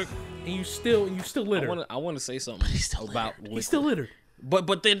 Pause it bro? real quick. Come on. And you still litter. I want to say something about Liquid. He's still littered.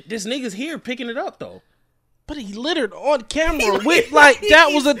 But then this nigga's here picking it up though. But he littered on camera with, like, that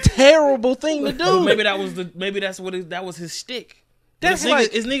was a terrible thing to do. Maybe that was his shtick. That's This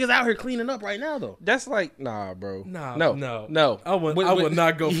like... niggas out here cleaning up right now though. That's like, nah, bro. Nah, no. I would But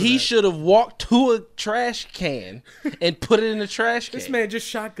not go for He that. should have walked to a trash can and put it in the trash can. This man just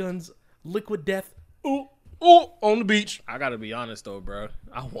shotguns Liquid Death. Ooh, on the beach. I gotta be honest though, bro.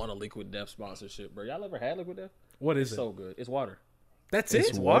 I want a Liquid Death sponsorship, bro. Y'all ever had Liquid Death? What is It's it? so good. It's water. That's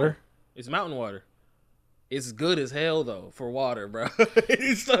It's it. water. It's mountain water. It's good as hell though for water, bro.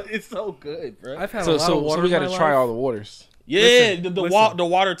 it's so good, bro. I've had a So, lot of so, water. so we got in to my try life. all the waters. Yeah, Listen, the listen.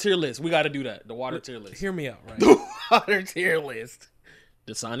 water tier list. We got to do that. The water tier list. Hear me out, right? Water tier list.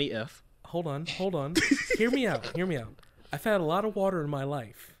 Dasani F. Hold on. Hear me out. I've had a lot of water in my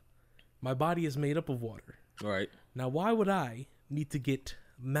life. My body is made up of water. Right. Now, why would I need to get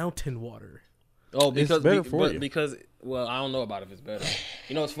mountain water? Oh, because better for you. because well, I don't know about if it's better.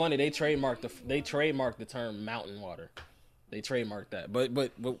 You know, it's funny. They trademarked the term mountain water. They trademarked that, but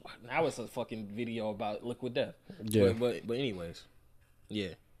now it's a fucking video about Liquid Death. Yeah. But anyways, yeah.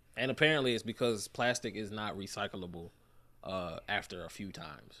 And apparently it's because plastic is not recyclable after a few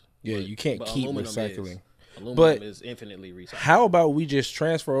times. Yeah, you can't keep aluminum recycling. Aluminum But- is infinitely recyclable. How about we just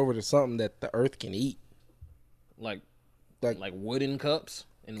transfer over to something that the earth can eat? Like like wooden cups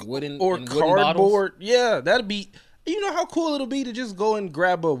and wooden or and wooden cardboard. bottles. Yeah, that'd be. You know how cool it'll be to just go and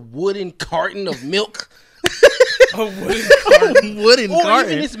grab a wooden carton of milk, A wooden carton. Wooden or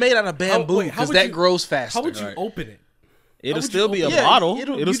carton. even it's made out of bamboo wait, how because would that you- grows faster. How would you open it? It'll would still you be a open it? Yeah, bottle. you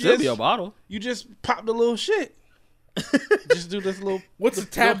It'll still be a just- bottle. You just pop the little shit. Just do this little. What's the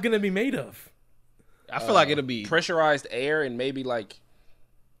tab gonna be made of? I feel like it'll be. pressurized air and maybe like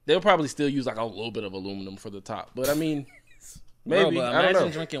they'll probably still use like a little bit of aluminum for the top. But I mean, maybe Bro, but I don't imagine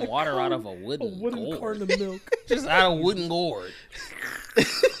know. drinking water out of a A wooden, wooden gourd. carton of milk. Just out of a wooden gourd.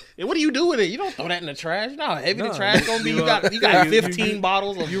 And what do you do with it? You don't throw that in the trash. No, how heavy the No, trash gonna be. you, You got 15 you-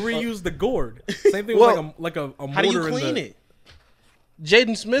 bottles of. You reuse the gourd. Same thing Well, with like a mortar. How do you in clean the, it?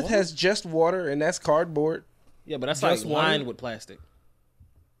 Jaden Smith has just water and that's cardboard. Yeah, but that's like Just water? lined with plastic.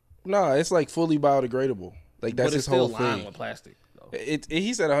 No, it's like fully biodegradable. Like that's But his it's still whole lined thing. with plastic. Though.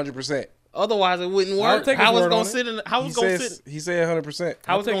 He said 100%. Otherwise, it wouldn't I'll work. take his How was word gonna on it. sit in? How He was gonna says sit? he said 100%.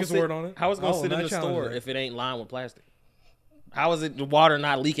 How I'll was take gonna his sit? word on it. How was I gonna will sit in not the challenge store that. if it ain't lined with plastic? How is it the water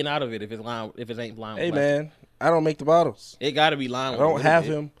not leaking out of it if it's lined if it ain't lined with Hey plastic? man, I don't make the bottles. It got to be lined. I with a don't little have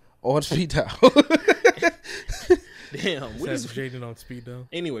bit. him on speed dial. Damn. What Says is, Jaden on speed though.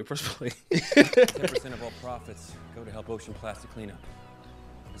 anyway, press play. 10% of all profits go to help ocean plastic cleanup.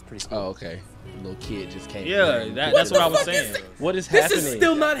 That's pretty cool. Oh, okay. Little kid just came. Yeah, that's what I was saying. What is This happening? is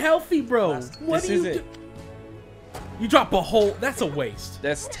still not healthy, bro. What This do you isn't. do? You drop a whole. That's a waste.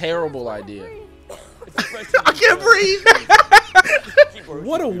 That's terrible idea. I can't breathe.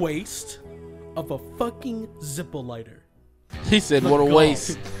 What a waste of a fucking Zippo lighter. He said, "What a God.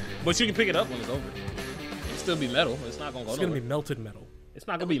 waste." But you can pick it up when it's over. It'll still be metal. It's not gonna go It's gonna nowhere. be melted metal. It's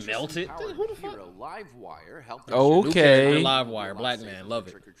not gonna be melted. Powered Who the fuck? hero Livewire helped Okay. Live wire, black Lots man, of love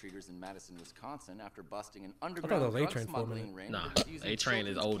it. Trick-or-treaters in Madison, Wisconsin, after busting an that underground was drug A-Train for a smuggling minute. ring Nah, that was using A-Train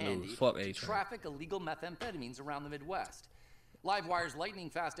is children's old candy news. Fuck to A-Train. traffic illegal methamphetamines around the Midwest. Livewire's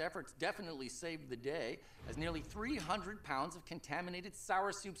lightning-fast efforts definitely saved the day, as nearly 300 pounds of contaminated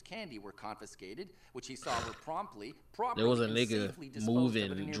Sour Soups candy were confiscated, which he saw were promptly, There was a and nigga safely disposed of moving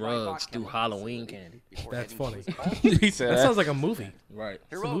at a nearby drugs Bot through Chemical Halloween facility candy. before That's heading to funny. his He said That sounds like a movie. Right.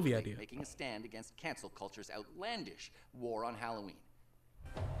 a movie heroically idea. making a stand against cancel culture's outlandish war on Halloween.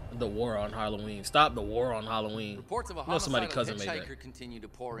 The war on Halloween. Stop the war on Halloween. Reports of a You know somebody homicidal cousin made hitchhiker continue to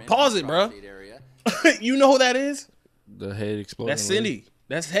pour in. Pause from it, the bruh. tri-state area. that. You know who that is? The head exploding. That's Cindy.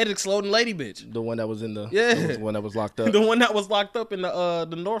 That's head exploding lady bitch. The one that was in the. Yeah. The one that was locked up. The one that was locked up in the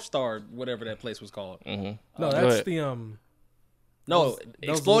North Star, whatever that place was called. No, Go that's ahead. the No, that was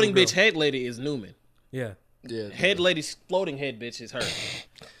exploding the bitch head lady is Newman. yeah. Yeah. Head lady exploding head bitch is her.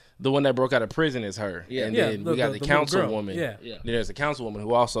 The one that broke out of prison is her. Yeah. And Yeah, then the- we got the the, little girl. councilwoman. Yeah. Yeah. Then there's a councilwoman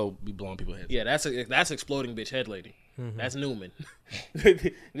who also be blowing people's heads. Yeah, that's exploding bitch head lady. Mm-hmm. That's Newman.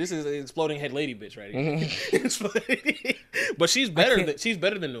 This is exploding head lady bitch right here. Mm-hmm. But she's better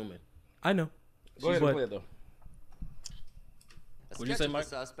can't- than Newman. I know. Go ahead But- and play it though. A What'd you sketch say, of Mike? the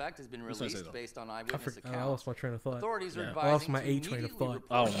suspect has been gonna say, released though? based on I eyewitness accounts. lost my train of thought. Authorities are Yeah. advising I lost my to A train of immediately thought. report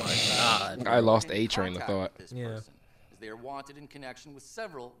Oh my God. I lost any A train of contact thought. with this Yeah. person, as they are wanted in connection with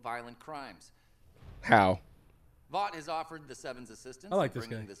several violent crimes. How? Vought has offered the Seven's assistance I like in this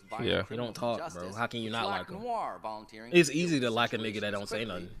bringing guy. this violent Yeah. You criminal don't to talk, justice. bro. How can you not Black like him? Noir volunteering It's to deal easy with to the like a nigga situation that as don't say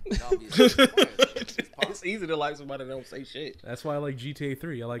quickly nothing. and obviously as quietly as It's possible. easy to like somebody that don't say shit. That's why I like GTA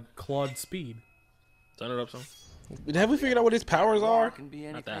 3. I like Claude Speed. Turn it up, son. Have we figured out what his powers Noir are? can be Not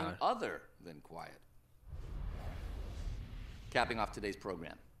anything that other than quiet. Capping off today's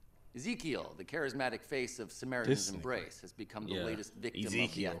program, Ezekiel, the charismatic face of Samaritan's This nigga. Embrace, has become the Yeah, latest victim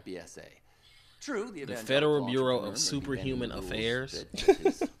Ezekiel. of the FBSA. True, the Federal Bureau of Superhuman Affairs.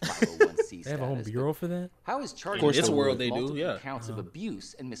 Affairs. They have a home bureau for that? How is charged In with this multiple world they do, yeah. counts of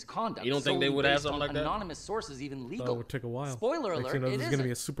abuse and misconduct? You don't think they solely would have based something on like that? Anonymous sources even Thought legal. it would take a while. Spoiler Next alert, thing you know, it this is going to be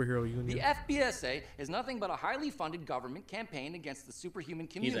a isn't. superhero union. The FBSA is nothing but a highly funded government campaign against the superhuman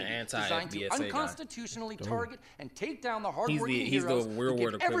community, designed to anti-FBSA guy. unconstitutionally target and take down the He's hardworking the heroes real who word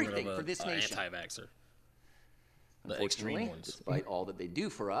give equivalent everything of for this a nation. anti-vaxxer. The Unfortunately, extreme ones. despite all that they do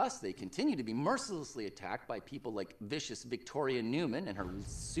for us, they continue to be mercilessly attacked by people like vicious Victoria Newman and her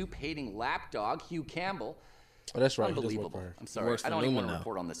soup-hating lapdog, Hugh Campbell. Oh, that's right. He does work Unbelievable. for her. I'm sorry. Works I for don't even Newman want to now.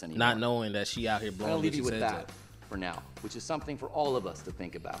 report on this anymore. Not knowing that she out here I'll blowing leave you bitches' with heads that up. for now, which is something for all of us to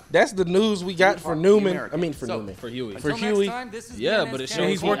think about. That's the news we got for Newman. I mean, for Newman. For Huey. Until For Huey. next time, this is Yeah, BNS but it Campaign. shows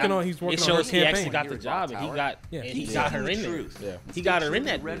he's working on- he's It working on shows his he actually campaign. got the job, and he got Yeah. and he Keep got telling her in the there. truth. Yeah. He got her in Red,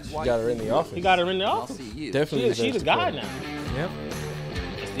 that white, bitch. He got her in the blue. office. He got her in the I'll office. see you. Definitely. She the deserves guy support. now. Yep.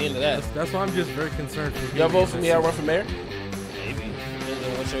 That's the end of that. That's why I'm just very concerned for Y'all Huey vote in for this me? I'll run season. for mayor. Maybe.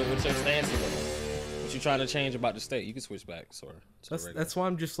 Depends on what's your stance is on it. What you trying to change about the state? You can switch back. Sorry. That's why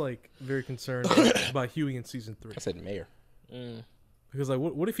I'm just like very concerned about Huey in season 3. I said mayor. Because like,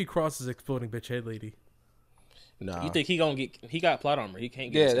 what if he crosses exploding bitch head lady? No. You think he got plot armor? He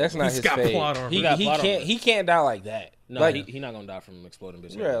can't get. Yeah, his that's not He's his got fate. plot armor. He got plot armor. He can't die like that. No, like he not gonna die from exploding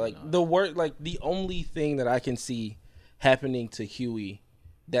bitch. yeah, like no. the only thing that I can see happening to Huey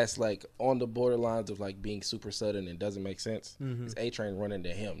that's like on the borderlines of like being super sudden and doesn't make sense is A-Train running to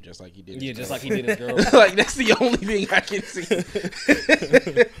him just like he did. Yeah, just like he did his girl. like that's the only thing I can see.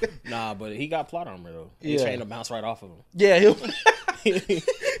 Nah, but he got plot armor though. Yeah. A-Train to bounce right off of him. Yeah, he'll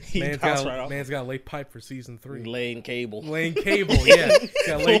He bounced right off. Man's got laid pipe for season 3. Laying cable. Laying cable, yeah.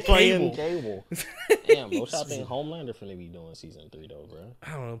 Got laid Laying cable. Damn, bro. What y'all think Homelander finna be doing season 3 though, bro?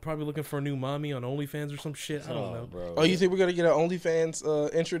 I don't know. Probably looking for a new mommy on OnlyFans or some shit. I don't know. bro. Oh, you think we're gonna get an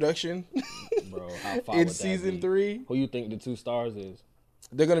OnlyFans introduction Bro, how far in would that season be? 3? Who you think the 2 stars is?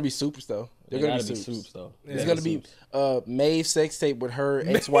 They're gonna be soups though. They're They gonna gotta be be soups. soups though. It's gonna be Maeve's sex tape with her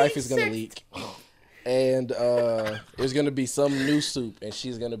ex-wife is gonna leak, and there's gonna be some new soup, and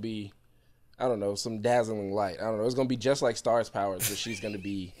she's gonna be, I don't know, some dazzling light. I don't know. It's gonna be just like Star's powers, but she's gonna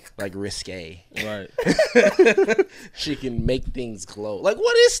be like risque. Right. She can make things glow. Like,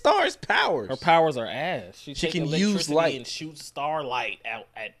 what is Star's powers? Her powers are ass. She can take use electricity light. and shoot starlight out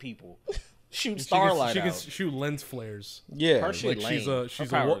at people. Shoot She starlight can out. shoot lens flares. Yeah, Her shit Like lame. she's Her a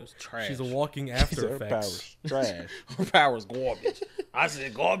power wa- is trash. she's a walking After her Effects. powers trash. Her power is garbage. I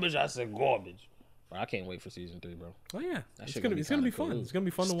said garbage. Bro, I can't wait for season 3, bro. Oh yeah, That it's shit gonna gonna be be kinda fun. cool. It's gonna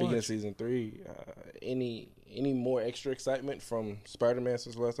be fun to Speaking of watch. season 3, any more extra excitement from Spider-Man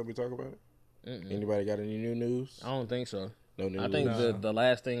since the last time we talked about it? Anybody got any new news? I don't think so. No news. I think the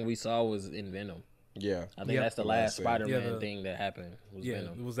last thing we saw was in Venom. Yeah. I think Yeah. that's the The last last thing. Spider-Man Yeah, the- thing that happened was Yeah,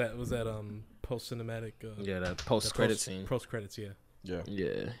 Venom. was that post cinematic? Yeah, that post-credit scene. Post credits, yeah. Yeah.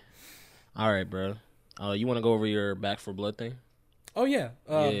 Yeah. All right, bro. You want to go over your Back for Blood thing? Oh yeah,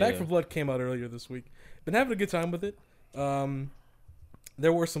 Yeah. Back 4 Blood came out earlier this week. Been having a good time with it.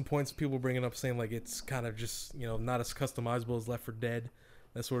 There were some points people bringing up saying like it's kind of just not as customizable as Left 4 Dead,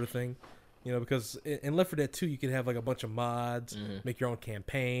 that sort of thing. Because in Left 4 Dead 2 you could have like a bunch of mods, make your own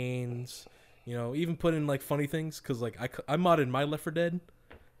campaigns. Even put in like funny things. Because like I modded my Left 4 Dead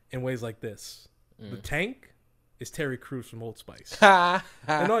in ways like this. The tank is Terry Crews from Old Spice.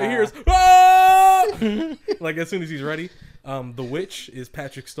 And all you hear is "Ah!" like as soon as he's ready. The witch is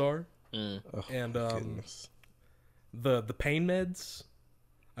Patrick Starr, and Goodness. the pain meds,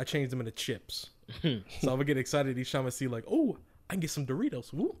 I changed them into chips. So I'm gonna get excited each time I see like, oh, I can get some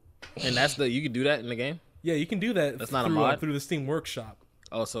Doritos. Woo. And that's you can do that in the game? Yeah, you can do that. That's not a through, mod? through the Steam Workshop.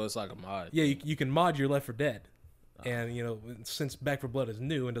 Oh, so it's like a mod. Yeah, you can mod your Left 4 Dead, and since Back 4 Blood is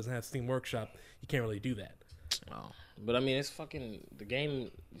new and doesn't have Steam Workshop, you can't really do that. Oh. But I mean, it's fucking the game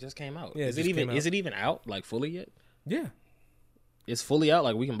just came out. Yeah, it is it just even came out. is it even out like fully yet? Yeah. It's fully out.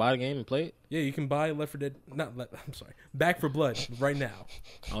 Like we can buy the game and play it. Yeah, you can buy Left 4 Dead. I'm sorry, Back 4 Blood right now.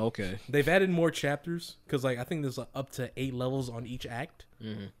 Oh, okay. They've added more chapters because, like, I think there's up to 8 levels on each act.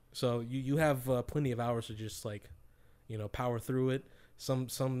 So you have plenty of hours to just like, power through it.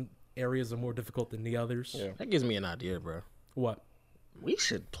 Some areas are more difficult than the others. Yeah. That gives me an idea, bro. What? We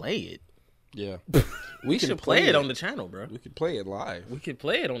should play it. Yeah. We should play it on the channel, bro. We could play it live. We could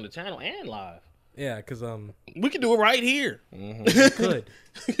play it on the channel and live. Yeah, because We could do it right here. we could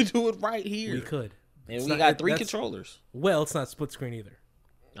We could do it right here. we could. And It's we not- got 3 that's- controllers. Well, it's not split screen either.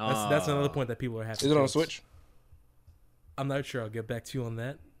 That's another point that people are having. Is it on Switch? I'm not sure. I'll get back to you on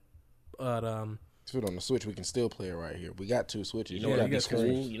that. But If it's on the Switch, we can still play it right here. We got 2 Switches. You know Yeah, what'd you be got cool?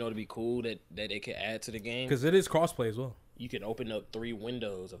 screens. You know what'd be cool that they could add to the game? because it is crossplay as well. You can open up 3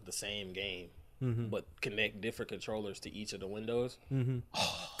 windows of the same game, but connect different controllers to each of the windows.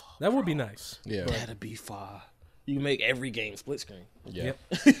 That would be nice. Yeah. That'd be fire. You can make every game split screen. Yeah. Yep.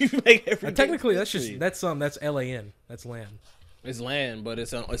 You can make every game Technically, split that's screen. that's LAN. That's LAN. It's LAN, but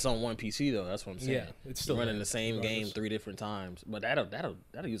it's on one PC though. That's what I'm saying. Yeah, it's still running LAN, the same regardless. game 3 different times. But that'll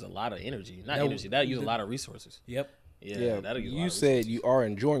use a lot of energy. Not That energy. That'll use a lot of resources. Yep. Yeah. Yeah. That'll use a lot You of said resources. you are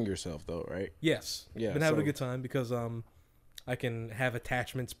enjoying yourself, though, right? Yes. Yeah, Been having a so- good time because I can have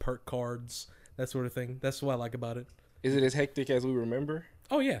attachments, perk cards, that sort of thing. That's what I like about it. Is it as hectic as we remember?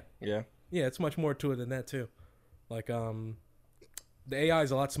 Oh yeah. Yeah. Yeah, it's much more to it than that too. Like the AI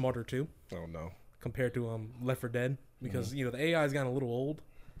is a lot smarter too Oh, no. compared to Left 4 Dead because the AI has gotten a little old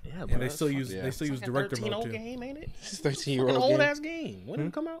Yeah, and they still use yeah. they still use It's like director a mode 13-old too. game, ain't it? It's a An 13-year-old old game. ass game. When did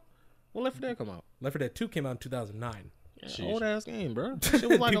it come out? When Left 4 Dead come out? Left 4 Dead 2 came out in 2009. Old ass game, bro. Shit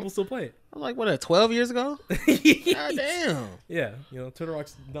was like People still play it. like what? 12 years ago? God damn. Yeah,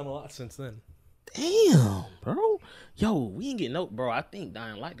 Turtle-Rock's done a lot since then. Damn, bro. Yo, we ain't getting no, bro. I think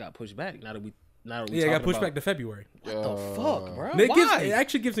Dying Light got pushed back. Now that we Yeah, it got talking pushed about- back to February. What the fuck, bro? And it Why?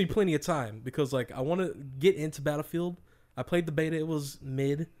 actually gives me plenty of time because like I want to get into Battlefield I played the beta. It was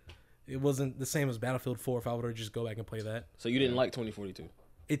mid. It wasn't the same as Battlefield 4 if I were to just go back and play that. So you didn't like 2042.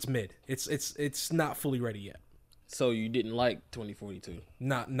 It's mid. It's not fully ready yet. So you didn't like 2042.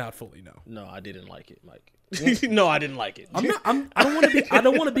 Not fully, no. No, I didn't like it, Mike. No, I didn't like it. I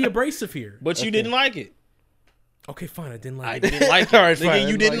don't want to be abrasive here. But you didn't like it. Okay, fine. I didn't like I it. didn't like it. All right, Nigga, fine.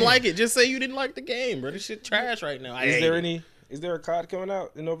 you didn't like it. Just say you didn't like the game, bro. This shit trash right now. Is there a COD coming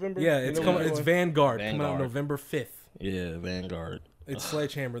out in November? Yeah, it's coming. It's Vanguard coming out Vanguard. November 5th. Yeah, Vanguard. It's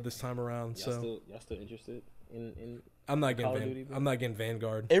Sledgehammer this time around. So Y'all still interested in I'm not Call of getting Duty, bro? I'm not getting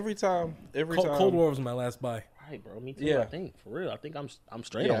Vanguard. Every time. Cold War was my last buy. Right, bro. Me too. Yeah. I think for real. I think I'm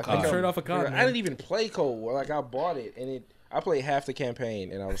straight Yeah, on I think COD. I'm straight off a COD. I man. didn't even play Cold War. Like, I bought it, and I played half the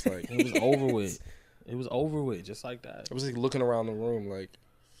campaign, and I was like, It was over with. It was over with, just like that. I was like looking around the room, like,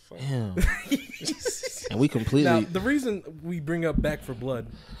 fuck. Damn. And we completely. Now, the reason we bring up Back for Blood,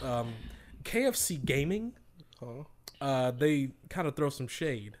 KFC Gaming, they kind of throw some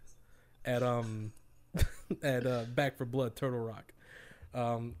shade at at Back for Blood Turtle Rock.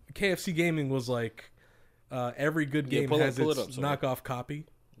 KFC Gaming was like, every good game has pull it its up, sorry. knockoff copy.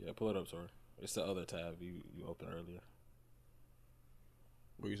 Yeah, pull it up, sorry. It's the other tab you opened earlier.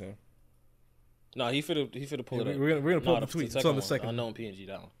 What are you saying? No, he finna pull Yeah, it up. we're gonna pull Nah, up the tweet. It's second on the one, second. Unknown PNG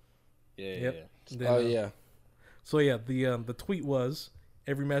down. Yeah, Yep. yeah. Then, Oh, yeah. So yeah, the tweet was,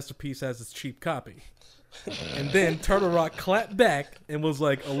 every masterpiece has its cheap copy. And then Turtle Rock clapped back and was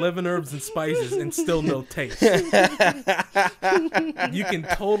like 11 herbs and spices and still no taste. You can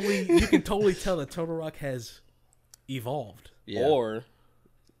totally tell that Turtle Rock has evolved. Yeah. Or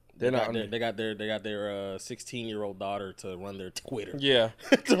They're they not. got their 16-year-old daughter to run their Twitter. Yeah.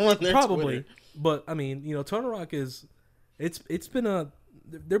 To run their Probably, Twitter. but I mean, Turtle Rock is they're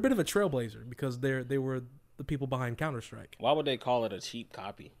a bit of a trailblazer because they were the people behind Counter-Strike. Why would they call it a cheap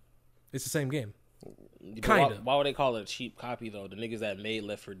copy? It's the same game. But Kinda. Why would they call it a cheap copy though? The niggas that made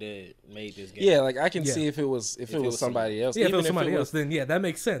Left 4 Dead made this game. Yeah, like, I can Yeah. see if it was somebody else. Yeah, if it Even was somebody else, then yeah, that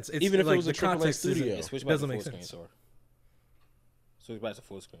makes sense. It's, even if it like, was a the AAA context isn't- studio. Yeah, switch It back doesn't to make full screen, sense. sorry. Switch back to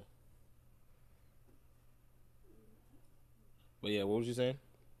full screen. But yeah, what was you saying?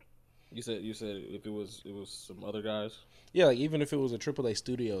 You said if it was some other guys. Yeah, like, even if it was a AAA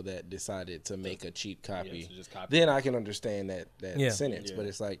studio that decided to make a cheap copy, to just copy then I can understand that Yeah. sentence. Yeah. But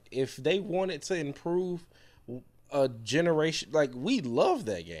it's like, if they wanted to improve a generation, like, we love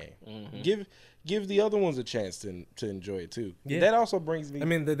that game. Mm-hmm. Give the other ones a chance to enjoy it too. Yeah. That also brings me. I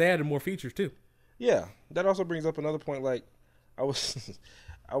mean, they added more features too. Yeah, that also brings up another point. Like, I was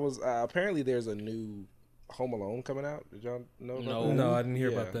apparently there's a new Home Alone coming out. Did y'all know about No. that? No, I didn't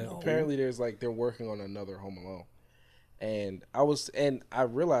hear Yeah. about that. Apparently there's they're working on another Home Alone. And I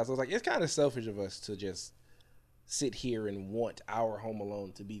realized, I was like, it's kind of selfish of us to just sit here and want our Home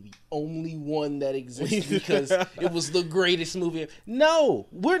Alone to be the only one that exists because it was the greatest movie. No,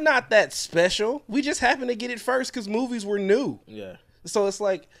 we're not that special. We just happened to get it first because movies were new. Yeah. So it's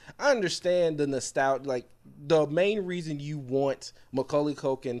like, I understand the nostalgia. Like, the main reason you want Macaulay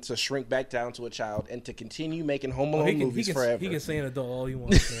Culkin to shrink back down to a child and to continue making Home Alone movies forever. He can say an adult all he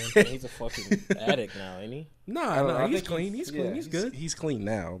wants, man. He's a fucking addict now, ain't he? No, he's think clean. He's clean. yeah, He's good. He's clean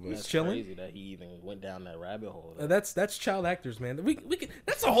now. But That's chilling. crazy that he even went down that rabbit hole. That's child actors, man. We can,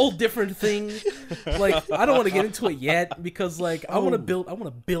 that's a whole different thing. Like, I don't want to get into it yet because like I want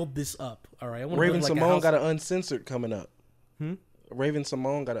to build this up. All right, I want Raven build, like, a Simone house. got an uncensored coming up. Raven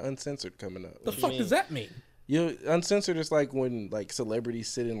Simone got an uncensored coming up. The fuck does that mean? Uncensored is like when like celebrities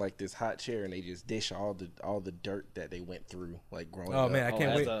sit in like this hot chair and they just dish all the dirt that they went through like growing Oh up. man, I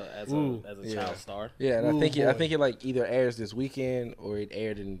can't wait. As Ooh. a child star. Yeah, and Ooh, I boy. think it like either airs this weekend or it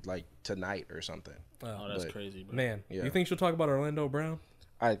aired in like tonight or something. Oh, that's But- crazy, bro. Man, Yeah. you think she'll talk about Orlando Brown?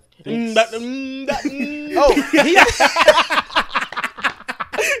 I think.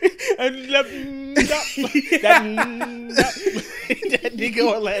 That nigga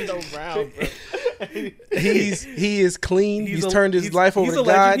Orlando Brown, bro. he is clean. He's a- turned his life over he's to a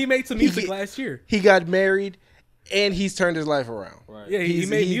legend. God. He made some music last year. He got married, and he's turned his life around. Right. Yeah, he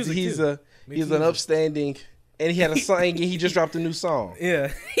made music He's too. Makes he's an music. upstanding, and he had a song. And he just dropped a new song.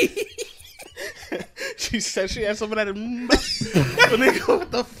 Yeah. She said she had some of that. Nigga, what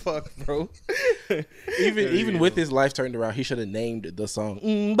the fuck, bro? Even with his life turned around, he should have named the song.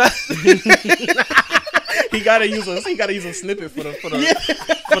 He gotta use a snippet for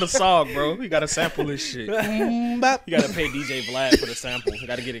the song, bro. He gotta sample this shit. You gotta pay DJ Vlad for the sample. You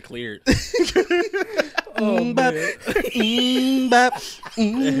gotta get it cleared. Oh man.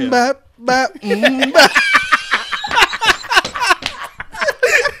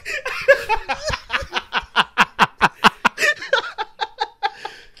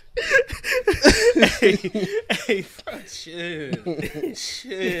 Hey, bro,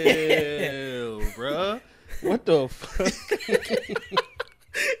 chill, bro. What the fuck?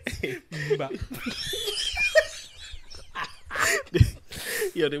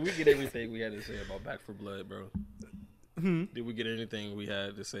 Yo, did we get everything we had to say about Back 4 Blood, bro? Did we get anything we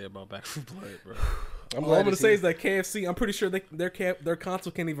had to say about Back 4 Blood, bro? All I'm gonna say is that KFC. I'm pretty sure their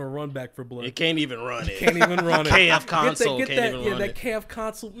console can't even run Back 4 Blood. It can't even run it. Can't even run it. KF console Get can't that, even yeah, run that it. KF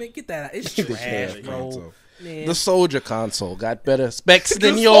console, man, get that out. It's The trash, KF bro. console. Man. The Soldier console got better specs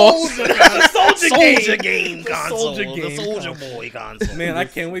than yours. Soldier game console. Soldier game The Soldier console. Boy console. Man, I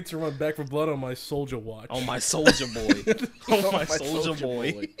can't wait to run Back 4 Blood on my Soldier watch. On my Soldier Boy. On my Soldier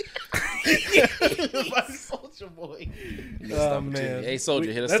Boy. My Soldier Boy. Oh, man. Hey,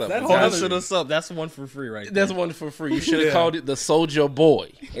 Soldier, hit us up. That's Oh, another- hit us up. That's one for free right there. That's one for free. You should have called it the Soldier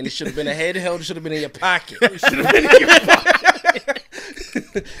Boy, and it should have been a handheld. It should have been in your pocket.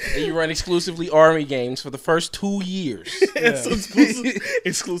 And you run exclusively Army games for the first 2 years. It's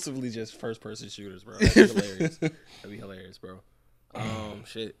exclusively just first person shooters, bro. That'd be hilarious. That'd be hilarious, bro.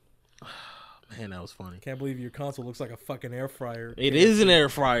 Shit. Man, that was funny. Can't believe your console looks like a fucking air fryer. It is an air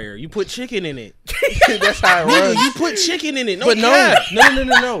fryer. You put chicken in it. That's how it Nigga, runs. you put chicken in it. No, But cap.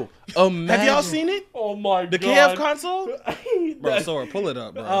 no. Have y'all seen it? Oh my The god. KF console? Bro, Sora, pull it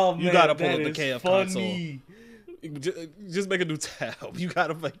up, bro. Oh, You man, gotta pull that up the is KF funny. console. Just make a new tab. You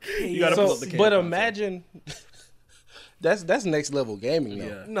gotta pull up the KF But console. imagine that's next level gaming though.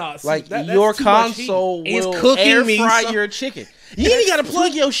 Yeah. Nah, see, Like that's your too much heat. console It's will cooking air me fry some- your chicken. You ain't gotta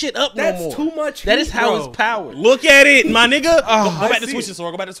plug your shit up no That's more. too much That heat, is how bro. it's powered. Look at it, my nigga. Go I back to see switching, it.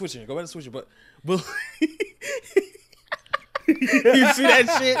 Sora. Go back to switching. But you see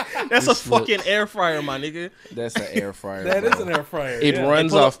that shit? That's a fucking air fryer, my nigga. That's an air fryer. That bro. is an air fryer. It yeah.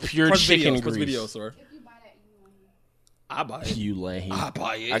 runs Pull up- off pure press chicken videos, press grease. videos, Sora. I buy it. You lame. I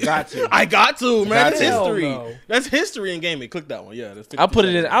buy it. I got to. I got to, man. Got That's to. history. Hell no. That's history in gaming. Click that one. Yeah, that's 50 I'll put it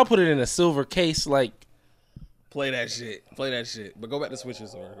in. seconds. I'll put it in a silver case. Like Play that shit. But go back to switching,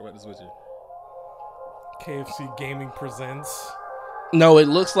 Sora. Go back to switching. KFC Gaming presents. no, it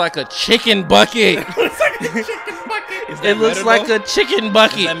looks like a chicken bucket. Is that It looks better, like though? a chicken Does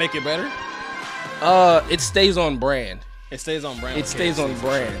that bucket. make it better? It stays on brand. It stays on brand. It with stays KFC on for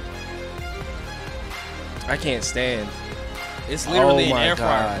brand. sure. I can't stand. It's literally Oh an my air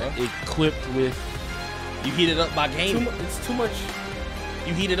fryer, god! bro. Equipped with You heat it up by gaming. It's too much.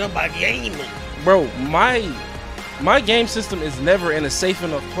 You heat it up by gaming. bro. My game system is never in a safe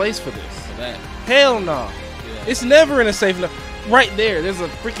enough place for this. For that. Hell no. Yeah. It's never in a safe enough. Right there, there's a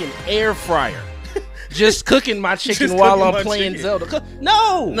freaking air fryer. Just cooking my chicken Just while cooking I'm my playing chicken. Zelda.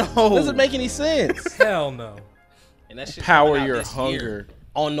 No, No. doesn't make any sense. Hell no. And that shit Power coming out your this hunger. year.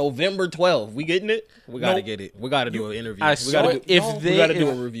 On November 12th. We getting it? We gotta Nope. get it. We gotta do an interview. I we saw gotta it. do, If we gotta do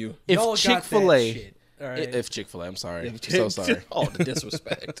a review. If Y'all got Chick-fil-A, that shit. All right. if Chick-fil-A, I'm sorry, so sorry. Oh, the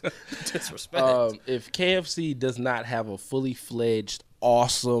disrespect. Disrespect. If KFC does not have a fully fledged,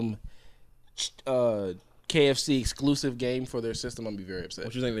 awesome KFC exclusive game for their system, I'm gonna be very upset.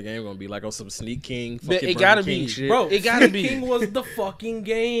 What you think the game gonna be like on some Sneak King? But fucking it gotta Burger King be, shit? Bro, it gotta Sneak be. King was the fucking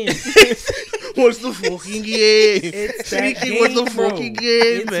game. What's the fucking game? It's Sneak that King was game, the bro. fucking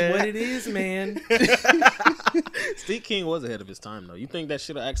game, It's man. what it is, man. Sneak King was ahead of his time though. You think that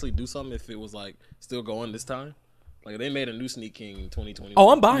shit'll actually do something if it was like still going this time? Like they made a new Sneak King in 2020. Oh,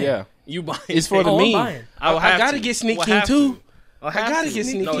 I'm buying. Yeah, You buying? it's for the Oh, I'm meme. buying. I gotta get Sneak King too. I gotta get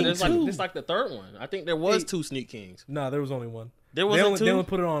Sneak King there's too. Like, it's like the third one. I think there was two Sneak Kings. Nah, there was only one. There They wasn't only, two. they only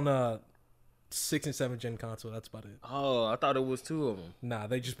put it on 6 and 7 gen console. That's about it. Oh, I thought it was two of them. Nah,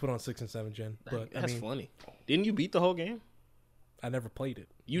 they just put on 6 and 7 gen. But That's I mean, funny. Didn't you beat the whole game? I never played it.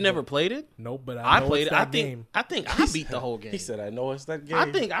 You never played it? Nope, but I know played it's it. I that think game. I beat the whole game. He said, "I know it's that game."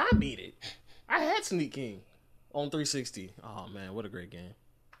 I think I beat it. I had Sneak King on 360. Oh man, what a great game!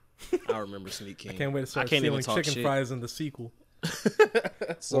 I remember Sneak King. Can't wait to start can't even stealing talk chicken shit. fries in the sequel.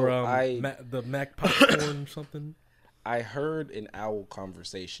 So Or the Mac popcorn or something. I heard an owl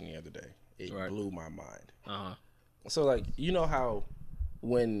conversation the other day. It Right. blew my mind. Uh-huh. So like, you know how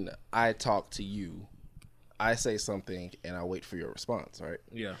when I talk to you, I say something and I wait for your response, right?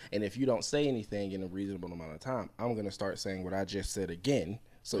 Yeah. And if you don't say anything in a reasonable amount of time, I'm gonna start saying what I just said again,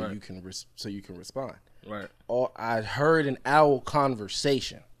 so Right. you can respond. Right. Or I heard an owl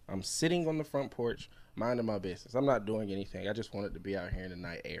conversation. I'm sitting on the front porch, minding my business. I'm not doing anything. I just wanted to be out here in the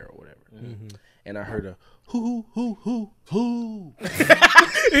night air or whatever. Mm-hmm. And I heard a hoo hoo hoo hoo.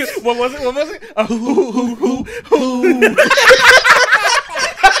 What was it? What was it? A hoo hoo hoo hoo.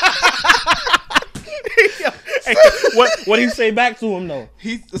 What did he say back to him though?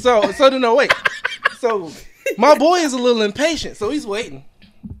 No wait. So my boy is a little impatient, so he's waiting.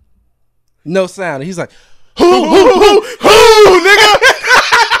 No sound. And he's like, who, nigga?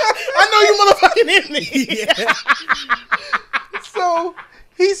 I know you motherfucking in me. So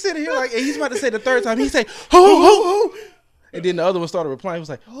he's sitting here like, and he's about to say the third time. He say, who? And then the other one started replying. He was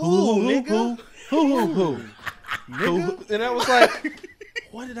like, who? And I was like,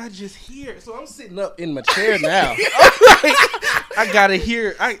 what did I just hear? So I'm sitting up in my chair now. I gotta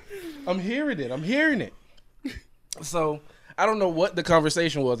hear. I'm hearing it. So I don't know what the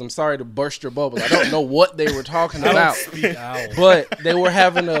conversation was. I'm sorry to burst your bubble. I don't know what they were talking about. But they were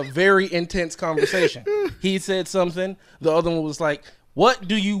having a very intense conversation. He said something. The other one was like, what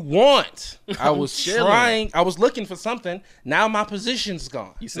do you want? I was trying. I was looking for something. Now my position's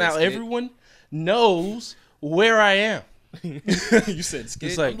gone. Now everyone knows where I am. You said skid.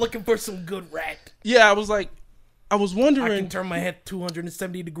 It's like, I'm looking for some good rat. yeah, I was wondering. I can turn my head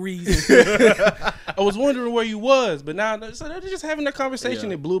 270 degrees. I was wondering where you was, but now so they're just having a conversation.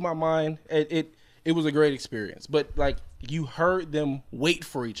 Yeah. It blew my mind. It was a great experience. But like you heard them wait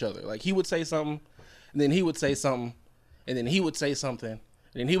for each other. Like he would say something, and then he would say something, and then he would say something, and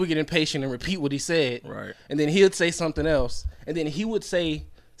then he would get impatient and repeat what he said. Right. And then he would say something else, and then he would say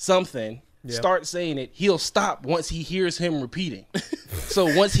something. Yep. Start saying it. He'll stop once he hears him repeating. So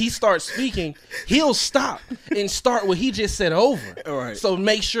once he starts speaking, he'll stop and start what he just said over. All right. So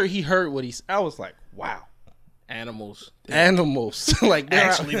make sure he heard what he said. I was like, wow. Animals Animals. Like they're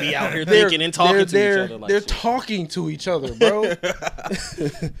actually be out here thinking and talking to each other. Like they're shit. talking to each other, bro.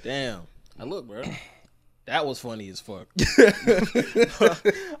 Damn. Now look, bro. That was funny as fuck.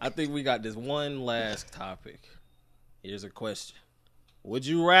 I think we got this one last topic. Here's a question. Would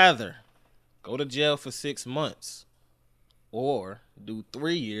you rather go to jail for 6 months or do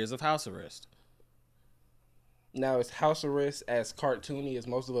 3 years of house arrest? Now is house arrest as cartoony as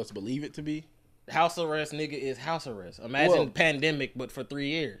most of us believe it to be? House arrest, nigga, is house arrest. Imagine Well- pandemic, but for 3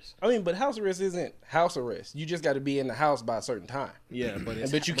 years. I mean, but house arrest isn't house arrest. You just got to be in the house by a certain time. Yeah, but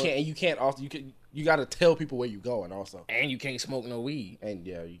it's, But you can't also you got to tell people where you going also. and you can't smoke no weed. And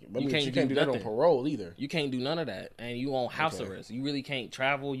yeah, you can't can't do do that on nothing. parole either. You can't do none of that, and you on house Okay. arrest. You really can't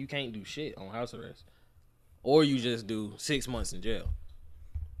travel. You can't do shit on house arrest, or you just do 6 months in jail.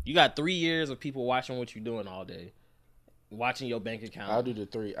 You got 3 years of people watching what you're doing all day, watching your bank account. I'll do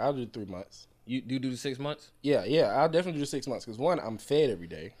 3 months. You do the 6 months, Yeah, I'll definitely do 6 months because one, I'm fed every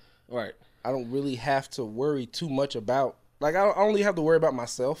day. right? I don't really have to worry too much about I only have to worry about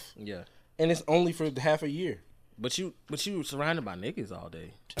myself, Yeah, and it's only for half a year. but you surrounded by niggas all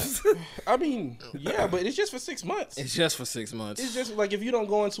day. I mean, yeah, but it's just for 6 months. It's just for 6 months. It's just like if you don't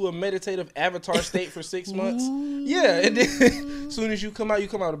go into a meditative avatar state for 6 months, yeah, and then as soon as you come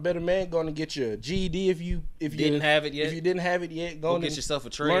out a better man. Going to get your GED if you Didn't have it yet? If you didn't have it yet, Go go get and yourself a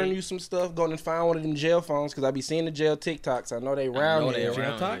trade. learn you some stuff. Go and find one of them jail phones because I be seeing the jail TikToks. I know they around know they here. around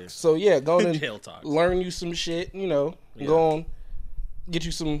Jail here. talks? So yeah, go and Jail talks. learn you some shit. You know, Yeah. go on, get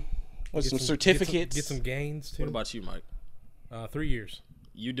you some some certificates. Get some gains too. What about you, Mike? 3 years.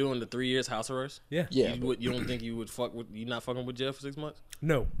 You doing the 3 years house arrest? Yeah. Yeah, You don't think you would fuck with? You not fucking with jail for 6 months?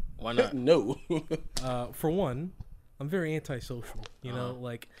 No. Why not? no. For one, I'm very antisocial. You know, Uh-huh.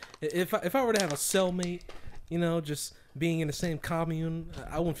 like if I were to have a cellmate, you know, just being in the same commune,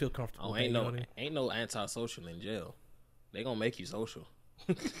 I wouldn't feel comfortable. Oh, with that, ain't you know no what I mean? ain't no antisocial in jail. They gonna make you social.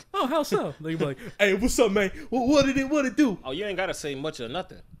 Oh, how so? They be like, "Hey, what's up, man? What did it do?" Oh, you ain't gotta say much or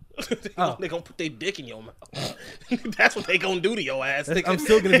nothing. Oh. They gonna put their dick in your mouth. That's what they gonna do to your ass. Nigga. I'm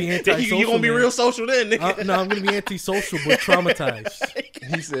still gonna be antisocial. You gonna be man. real social then, nigga. No, I'm gonna be antisocial but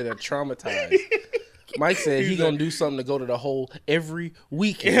traumatized. He said traumatized. Mike said he gonna do something to go to the hole every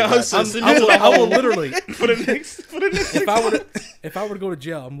weekend. Yeah, Like, I will literally. for the next If I were to go to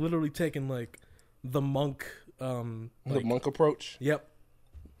jail, I'm literally taking like the monk. the Like, monk approach. yep.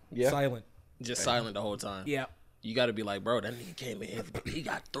 Yeah. Silent. just silent the whole time. Yeah. You gotta be like, bro, that nigga came in here. He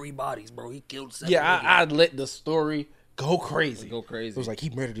got 3 bodies, bro. He killed 7 Yeah, niggas. I'd let the story go crazy. Go crazy. It was like he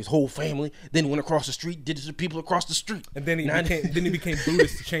murdered his whole family, then went across the street, did it to people across the street. And then he Now- became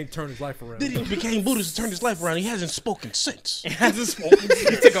Buddhist to turn his life around. Then he became Buddhist and turned his life around. He hasn't spoken since. hasn't spoken.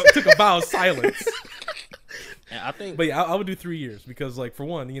 He took a vow of silence. And I think But yeah, I would do 3 years because, like, for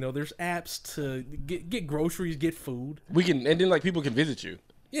one, you know, there's apps to get groceries, get food. We can, and then like people can visit you.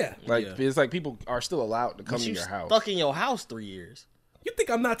 Yeah. Like Yeah. it's like people are still allowed to come to you your house. stuck in your house 3 years. You think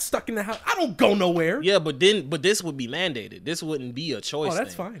I'm not stuck in the house? I don't go nowhere. Yeah, but this would be mandated. This wouldn't be a choice. Oh,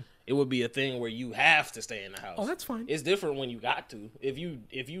 that's thing. fine. It would be a thing where you have to stay in the house. Oh, that's fine. It's different when you got to. If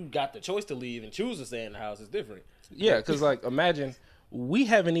you got the choice to leave and choose to stay in the house, it's different. Yeah, because like imagine we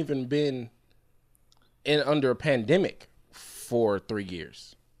haven't even been under a pandemic for 3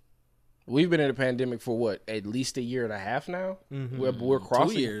 years. We've been in a pandemic for what, at least a year and a half now. We're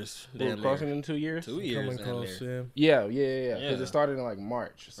crossing 2 years. We're Damn crossing near. in 2 years. 2 years. Coming Damn close, near. yeah. Yeah. Because Yeah. it started in like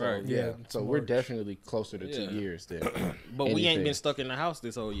March. So Right. yeah, Yeah, so it's we're March. definitely closer to 2 Yeah. years then. But we ain't Anything. been stuck in the house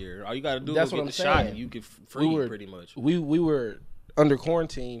this whole year. All you got to do That's is what get I'm the shot saying. and you get free We were- pretty much. we were under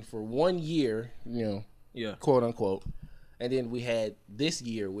quarantine for 1 year, Yeah. quote unquote, and then we had this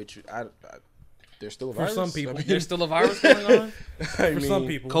year, which I there's still a For virus. some people. I mean, There's still a virus going on? For some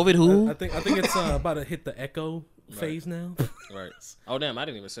people. COVID who? I think it's about to hit the echo phase now. Right. Oh, damn. I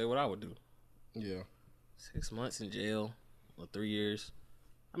didn't even say what I would do. yeah. 6 months in jail or 3 years.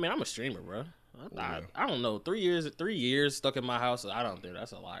 I mean, I'm a streamer, bro. I don't know. 3 years stuck in my house. I don't think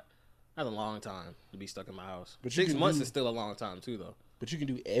that's a lot. That's a long time to be stuck in my house. But you 6 can months do- is still a long time too, though. But you can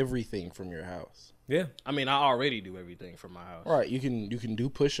do everything from your house. Yeah. I mean, I already do everything from my house. Right, you can do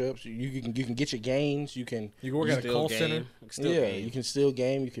push-ups. You can get your gains. You can You can work at a Still call game. center. Still yeah. game. You can still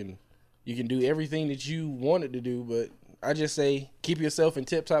game. You can do everything that you wanted to do. But I just say keep yourself in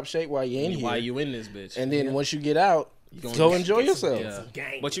tip-top shape while you're in here. Why you in this bitch? and then once you get out, gonna go get enjoy yourself.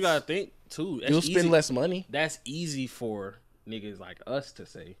 Yeah. But you gotta think too. That's You'll spend easy. less money. That's easy for niggas like us to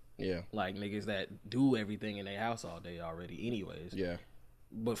say. Yeah, Like niggas that do everything in their house all day already, anyways. yeah.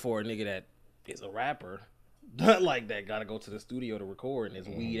 But for a nigga that is a rapper, like that, gotta go to the studio to record, and there's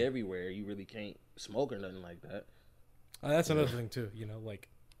weed everywhere. You really can't smoke or nothing like that. That's another thing too. Like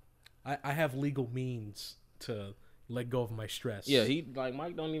I have legal means to let go of my stress. Yeah, he like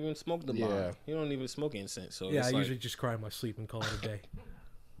Mike don't even smoke the bond. Yeah. He don't even smoke incense. So Yeah, it's I like, usually just cry in my sleep and call it a day.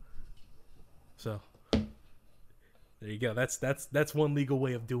 So there you go. That's one legal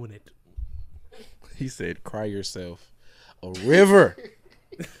way of doing it. He said, "Cry yourself a river.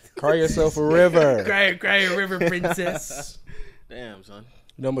 Cry yourself a river." Cry a river, princess. damn son.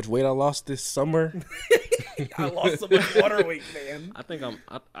 You know how much weight I lost this summer? I lost so much water weight, man. I think I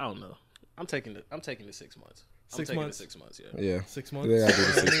don't know. I'm taking the 6 months. I'm 6 taking months? the 6 months. Yeah. Yeah, 6 months. Yeah, I did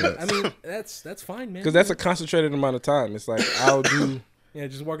it 6 months. I mean, that's fine, man. Because that's a concentrated amount of time. It's like I'll do yeah,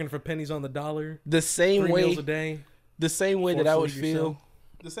 just working for pennies on the dollar, the same 3 way, meals a day. the same way that I would Force feed yourself. feel,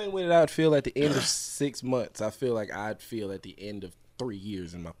 the same way that I would feel at the end of 6 months. I feel like I'd feel at the end of 3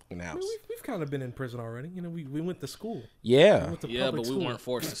 years in my fucking I house. mean, we've kind of been in prison already. We went to school. Yeah. We went to Yeah, public but we school. weren't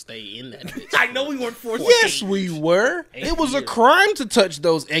forced to stay in that bitch. I know we weren't forced. Yes, we were. 8 It was a years. crime to touch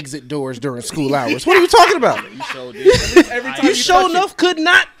those exit doors during school hours. What are you talking about? You showed it. Every time You you sure touch enough could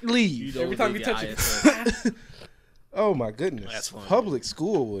not leave. Every time you Get touch it. ISO. Oh my goodness. That's funny. Public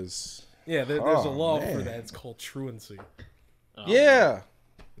school was Yeah, there's a Oh, law for man. that. It's called truancy. yeah.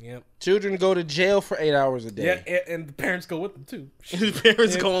 Yep. Children go to jail for 8 hours a day. Yeah, and the parents go with them too. His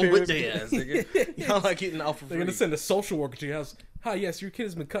parents Yeah, going with parents- their ass, nigga. Y'all like getting out for They're free. gonna send a social worker to your house. Hi, yes, your kid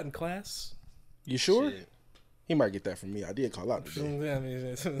has been cut in class. You sure? Shit. He might get that from me. I did call out today. Yeah, I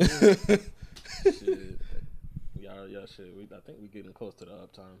mean, Shit. Y'all shit. I think we getting close to the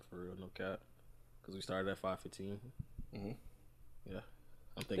uptime for real, no cap. Because we started at 5:15. Yeah.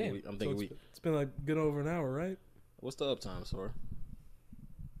 I'm thinking damn. It's been like good over an hour, right? What's the uptime, Sora?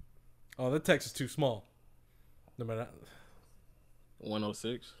 Oh, that text is too small. No matter.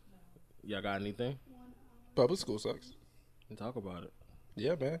 106. Y'all got anything? Public school sucks. And talk about it.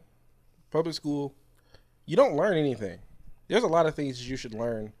 Yeah, man. Public school, you don't learn anything. There's a lot of things you should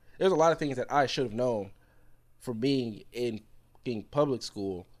learn. There's a lot of things that I should have known for being in public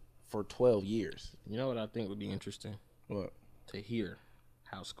school for 12 years. You know what I think would be interesting? What? To hear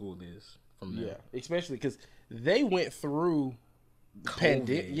how school is from them. Yeah, especially because they went through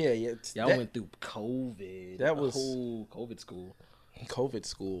pandemic. Yeah, yeah. Y'all that- went through COVID. that the was- whole COVID school. COVID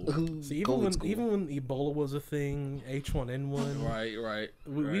school. See, COVID even when Ebola was a thing, H1N1, Right.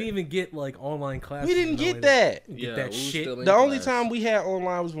 we didn't even get like online classes. We didn't and all get like that. Get Yeah, that we was shit. still in The only class. time we had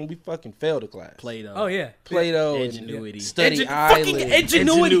online was when we fucking failed a class. Play-Doh. Oh yeah, Play-Doh, Ingenuity. and Study fucking Island.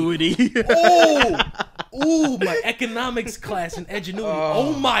 Ingenuity. Ooh, my economics class in Ingenuity.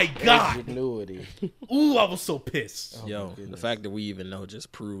 Oh my god. Ingenuity. Ooh, I was so pissed. Yo, the fact that we even know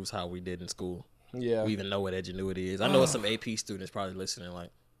just proves how we did in school. Yeah. We even know what Ingenuity is. I know some AP students probably listening like,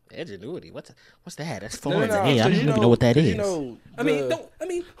 Ingenuity? What's that? That's No, foreign. no, Hey, I 'cause don't even know what that 'cause is. You know, I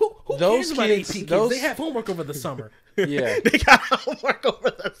mean, who those cares about kids- AP kids? those- They have homework over the summer. yeah. They got homework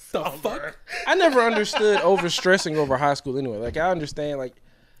over the The fuck? I never understood over stressing over high school anyway. Like I understand, like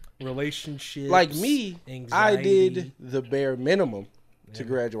Relationships. like me, I anxiety. did the bare minimum to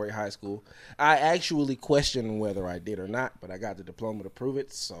graduate high school. I actually questioned whether I did or not, but I got the diploma to prove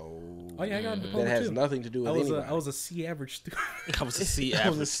it. So Oh yeah, I got a diploma that has too. nothing to do with I was anybody. I was a C average student. I was a C I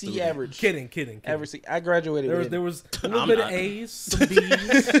average. was a C student. average. kidding. Average C. I graduated. There with was a little bit of A's, some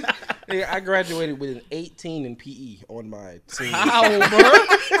B's. I graduated with an 18 in PE on my senior. How,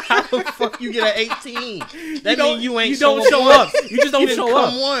 bro? How the fuck you get an 18? That means you ain't You don't show up. You just don't show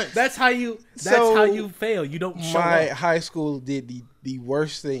up. Once. That's how you. That's So, how you fail. You don't show My up. high school did the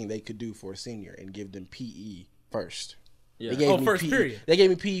worst thing they could do for a senior and give them PE first. Yeah. They gave me first PE. period. They gave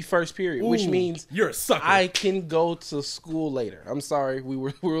me PE first period, which Ooh, means you're a sucker. I can go to school later. I'm sorry, we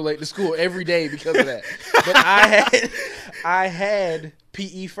were late to school every day because of that. But I had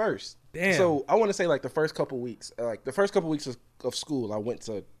PE first. Damn. So I want to say like the first couple weeks of school, I went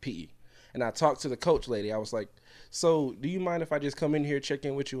to PE, and I talked to the coach lady. I was like, "So, do you mind if I just come in here, check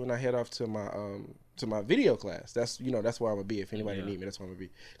in with you, and I head off to my video class? That's that's where I'm gonna be. If anybody need me, that's where I'm gonna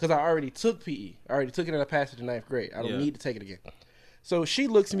be. Because I already took PE. I already took it and I passed it in 9th grade. I don't need to take it again." So she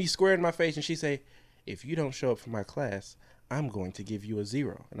looks me square in my face and she say, "If you don't show up for my class, I'm going to give you a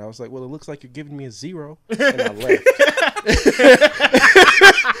 0." And I was like, "Well, it looks like you're giving me a 0." And I left.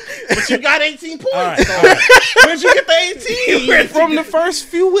 But you got 18 points. All right. Where'd you get the 18? From the first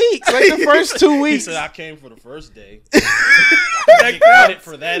few weeks, like the first 2 He weeks. said, I came for the first day. I get credit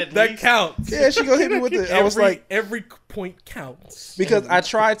for that at That least. counts. Yeah, she gonna hit me with it. I was like, every point counts. because I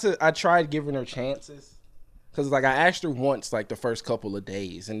tried giving her chances. Because, like, I asked her once, like, the first couple of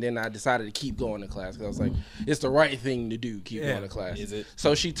days. And then I decided to keep going to class. Because I was like, it's the right thing to do, keep going to class. Is it?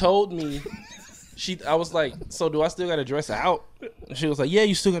 So she told me, I was like, "So do I still got to dress out?" And she was like, "Yeah,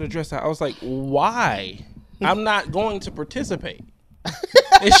 you still got to dress out." I was like, "Why? I'm not going to participate."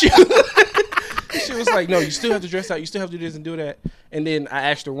 And she was like, "No, you still have to dress out. You still have to do this and do that." And then I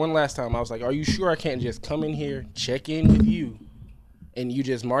asked her one last time. I was like, "Are you sure I can't just come in here, check in with you, and you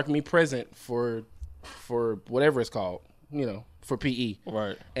just mark me present for whatever it's called, for PE.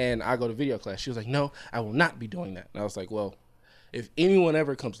 Right. And I go to video class." She was like, "No, I will not be doing that." And I was like, "Well, if anyone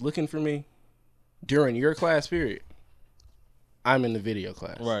ever comes looking for me during your class period, I'm in the video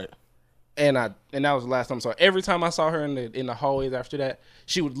class." Right. And that was the last time I saw her. Every time I saw her in the hallways after that,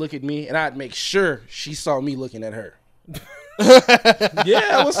 she would look at me and I'd make sure she saw me looking at her.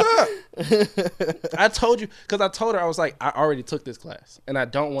 Yeah, what's up? I told you, because I told her, I was like, I already took this class and I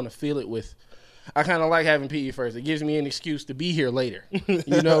don't want to feel it with, I kind of like having PE first. It gives me an excuse to be here later,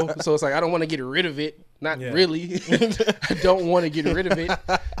 So it's like, I don't want to get rid of it. Not really. I don't want to get rid of it.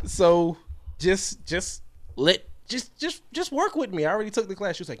 So just work with me. I already took the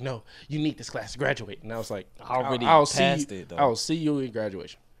class. She was like, "No, you need this class to graduate." And I was like, I'll passed it, though. I'll see you in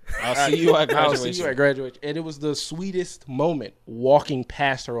graduation. I'll see you at I'll graduation. see you at graduation. And it was the sweetest moment walking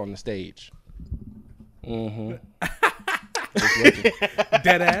past her on the stage. Dead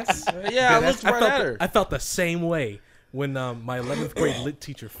ass. Yeah, I Dead looked ass. right at her. I felt the same way when my 11th grade lit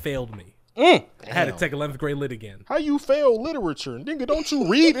teacher failed me. I had to take 11th grade lit again. How you fail literature? Nigga, don't you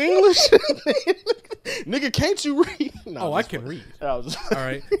read English? Nigga, can't you read? No, Oh, I can read. All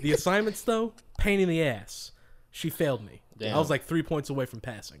right. The assignments, though, pain in the ass. She failed me. Damn. I was like 3 points away from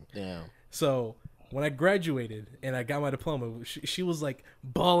passing. Damn. So when I graduated and I got my diploma, she was like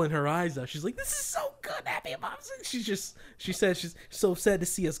bawling her eyes out. She's like, "This is so good, Happy Mom." She said she's so sad to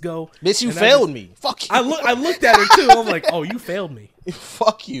see us go. Bitch, you And failed me. Fuck you. I looked at her too. I'm like, "Oh, you failed me.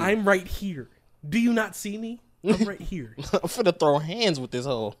 Fuck you. I'm right here. Do you not see me? I'm right here." I'm finna throw hands with this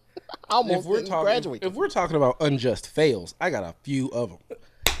hoe. I almost didn't graduate. If we're talking about unjust fails, I got a few of them.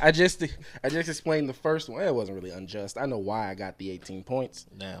 I just explained the first one. It wasn't really unjust. I know why I got the 18 points.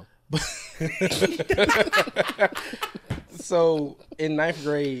 Damn. So in ninth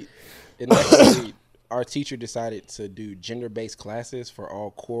grade, our teacher decided to do gender-based classes for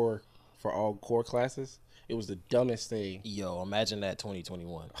all core classes. It was the dumbest thing. Yo, imagine that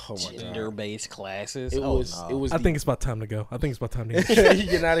 2021. Oh my God. Gender-based classes. It was. No. It was. I think it's about time to go. I think it's about time to go. You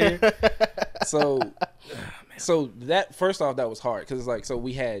getting out of here. So that first off, that was hard because it's like, so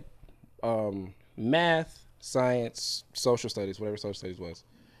we had math, science, social studies, whatever social studies was,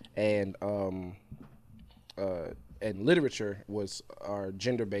 and literature was our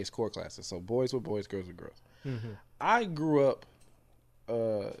gender-based core classes. So boys with boys, girls with girls. Mm-hmm. I grew up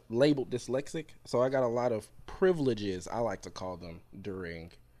labeled dyslexic, so I got a lot of privileges, I like to call them,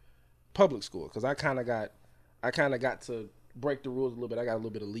 during public school because I kind of got to break the rules a little bit. I got a little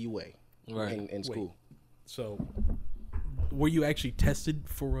bit of leeway in school. So, were you actually tested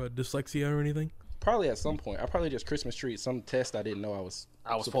for dyslexia or anything? Probably at some point. I probably just Christmas treat some test I didn't know I was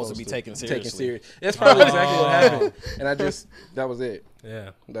supposed to be taken seriously. serious. That's probably exactly what happened. And that was it.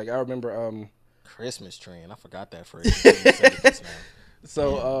 Yeah. Like I remember Christmas tree, and I forgot that phrase.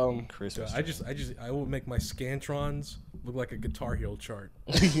 so Christmas. I will make my Scantrons look like a Guitar Hero chart.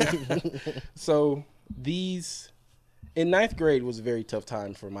 So in ninth grade was a very tough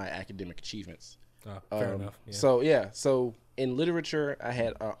time for my academic achievements. Fair enough. Yeah. So in literature, I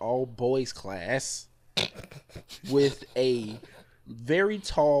had an all boys class with a very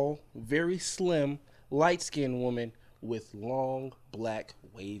tall, very slim, light-skinned woman with long, black,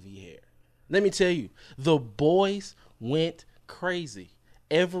 wavy hair. Let me tell you, the boys went crazy.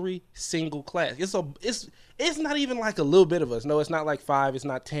 Every single class. It's not even like a little bit of us. No, it's not like 5. It's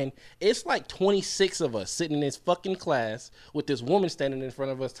not 10. It's like 26 of us sitting in this fucking class with this woman standing in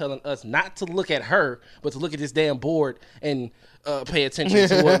front of us telling us not to look at her, but to look at this damn board and pay attention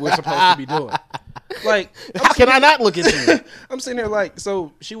to what we're supposed to be doing. Like, How can I not look at you? I'm sitting there like,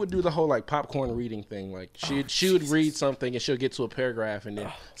 so she would do the whole like popcorn reading thing. Like she would read something and she'll get to a paragraph and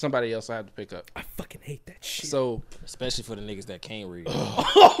then somebody else I have to pick up. I fucking hate that shit. So Especially for the niggas that can't read.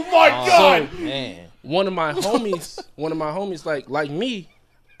 oh my god. Man. one of my homies, like me,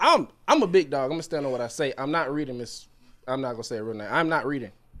 I'm a big dog. I'm gonna stand on what I say. I'm not reading this. I'm not gonna say a real name. I'm not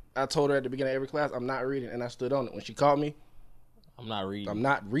reading. I told her at the beginning of every class, I'm not reading, and I stood on it. When she called me, I'm not reading. I'm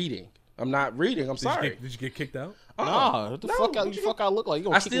not reading. I'm not reading. I'm sorry. Did you get kicked out? Nah, what the fuck I look like? You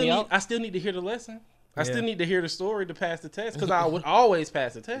gonna kick me out? I still need to hear the lesson. I still need to hear the story to pass the test because I would always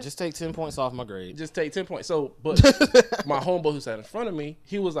pass the test. Just take 10 points off my grade. Just take 10 points. So, but my homeboy who sat in front of me,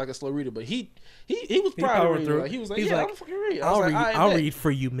 he was like a slow reader, but he was proud of powered reading. through. Like, he was like, He's yeah, like, I'll fucking read. I was like, I'll read for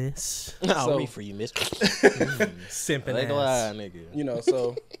you, miss. I'll read for you, miss. Simping Like a ass. lie, nigga. You know,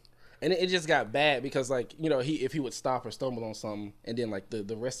 so, and it just got bad because, like, you know, if he would stop or stumble on something, and then like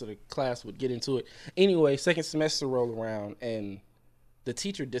the rest of the class would get into it. Anyway, second semester roll around, and the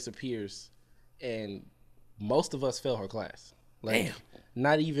teacher disappears, and most of us failed her class. Like, Damn.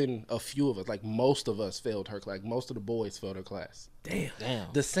 Not even a few of us. Like, most of us failed her class. Most of the boys failed her class. Damn.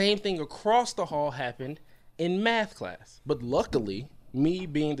 The same thing across the hall happened in math class. But luckily, me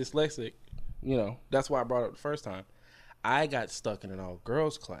being dyslexic, you know, that's why I brought it up the first time. I got stuck in an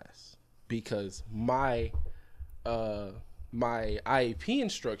all-girls class because my IEP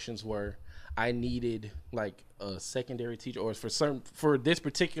instructions were I needed like a secondary teacher, or for this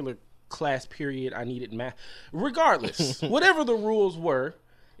particular class period I needed math. Regardless, whatever the rules were,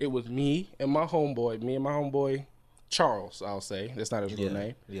 it was me and my homeboy Charles, I'll say. That's not his real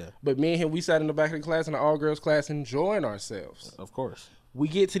name. Yeah. But me and him, we sat in the back of the class in the all-girls class enjoying ourselves. Of course. We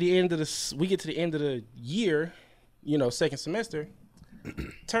get to the end of the year, you know, second semester.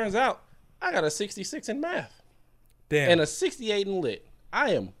 Turns out I got a 66 in math. Damn. And a 68 in lit.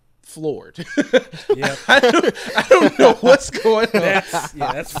 I am floored. Yep. I don't know what's going on.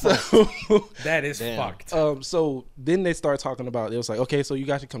 That's fucked. That is fucked. So then they start talking about, it was like, okay, so you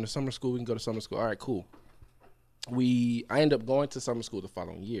guys should come to summer school. We can go to summer school. All right, cool. I end up going to summer school the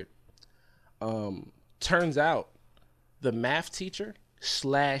following year. Turns out the math teacher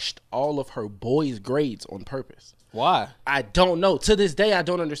slashed all of her boys' grades on purpose. Why? I don't know. To this day, I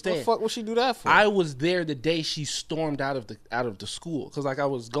don't What understand. the fuck would she do that for? I was there the day she stormed out of the school because like I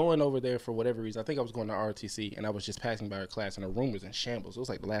was going over there for whatever reason. I think I was going to ROTC and I was just passing by her class and her room was in shambles. It was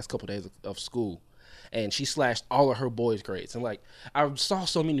like the last couple of days of school, and she slashed all of her boys' grades. And like I saw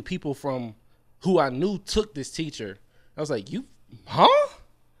so many people from who I knew took this teacher. I was like, you, huh?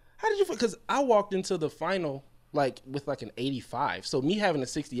 How did you? Because I walked into the final like with like an 85. So me having a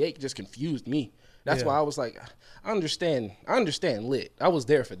 68 just confused me. That's why I was like, I understand lit. I was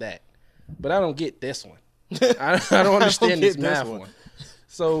there for that, but I don't get this one. I don't understand this math one.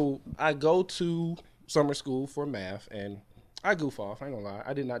 So I go to summer school for math, and I goof off. I ain't gonna lie.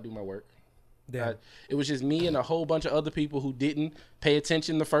 I did not do my work. It was just me and a whole bunch of other people who didn't pay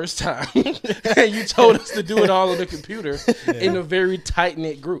attention the first time. And you told us to do it all on the computer in a very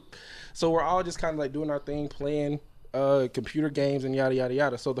tight-knit group. So we're all just kind of like doing our thing, playing computer games and yada, yada,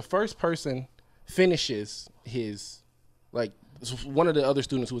 yada. So the first person finishes his, like, one of the other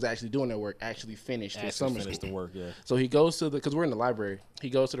students who was actually doing their work actually finished his summer school. the work, yeah. So he goes to because we're in the library. He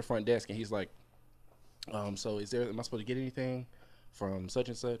goes to the front desk and he's like, so am I supposed to get anything from such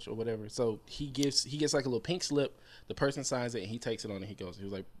and such or whatever? So he gets like a little pink slip. The person signs it and he takes it on and he goes. He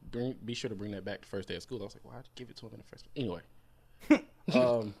was like, be sure to bring that back the first day of school. I was like, well, I'd give it to him in the first. Anyway,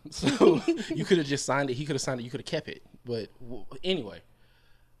 so you could have just signed it. He could have signed it. You could have kept it. But anyway,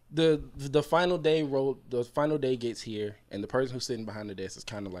 the final day gets here and the person who's sitting behind the desk is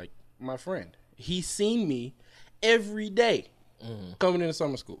kind of like my friend. He's seen me every day coming into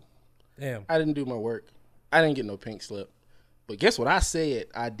summer school. Damn. I didn't do my work. I didn't get no pink slip. But guess what I said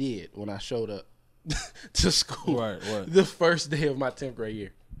I did when I showed up to school the first day of my 10th grade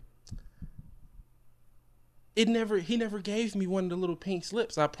year? He never gave me one of the little pink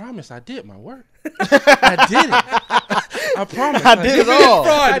slips. I promise I did my work. I did it. I promise. I did it all.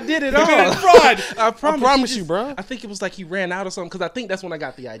 I did it all. Fraud. I promise you, bro. I think it was like he ran out or something because I think that's when I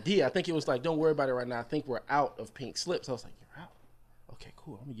got the idea. I think it was like, don't worry about it right now. I think we're out of pink slips. I was like, you're out. okay,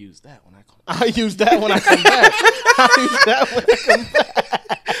 cool. I'm gonna use that when I come. I use that when I come back. I use that when I come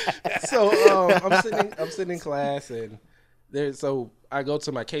back. So I'm sitting in class, and so I go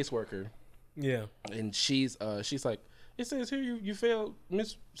to my caseworker, Yeah. and she's like, it says here you failed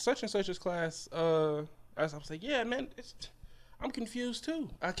Miss such and such's class. I was like, yeah, man, I'm confused too.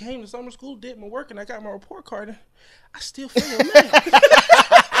 I came to summer school, did my work, and I got my report card, and I still failed, man.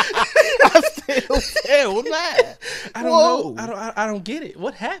 I still failed, man. I don't know. I don't get it.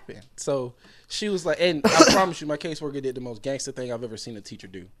 What happened? So she was like, and I promise you, my caseworker did the most gangster thing I've ever seen a teacher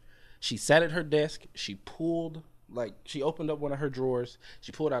do. She sat at her desk. She opened up one of her drawers.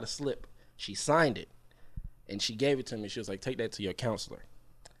 She pulled out a slip. She signed it, and she gave it to me. She was like, take that to your counselor.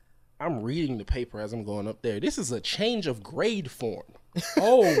 I'm reading the paper as I'm going up there. This is a change of grade form.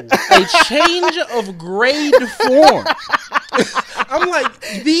 Oh. A change of grade form. I'm like,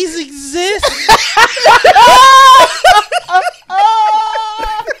 these exist?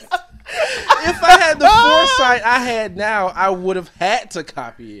 If I had the foresight I had now, I would have had to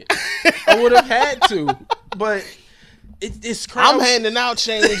copy it. I would have had to. But it's crazy. I'm handing out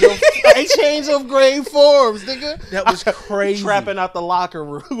change of grade forms, nigga. That was crazy. Trapping out the locker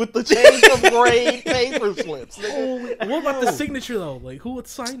room with the change of grade paper slips, nigga. What about the signature though? Like, who would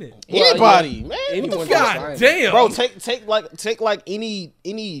sign it? Anybody, man. Anyone can God sign it. damn, Bro, take like any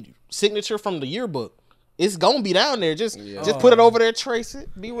signature from the yearbook. It's gonna be down there. Just put it over there, trace it.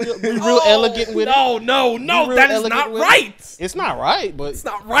 Be real elegant with it. No, real that is elegant not with it. right. It's not right, but It's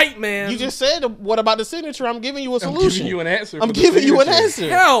not right, man. you just said, what about the signature? I'm giving you a I'm solution. giving you an answer. I'm for the giving you an signature. answer.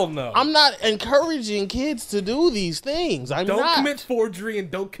 Hell no. I'm not encouraging kids to do these things. I'm Don't not. commit forgery and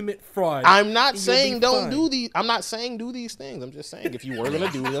don't commit fraud. I'm not You'll saying be don't fine. do these. I'm not saying do these things. I'm just saying if you were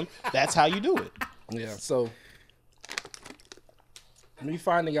gonna do them, that's how you do it. Yeah, so me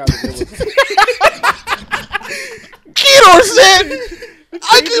finding out that there was Keto said,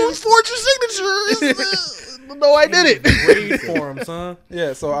 "I can forge your signature." No, I did it. Grade forms, huh?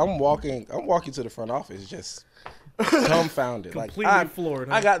 yeah, so I'm walking to the front office just dumbfounded. Completely like floored,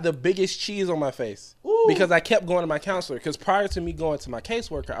 huh? I got the biggest cheese on my face because I kept going to my counselor. Because prior to me going to my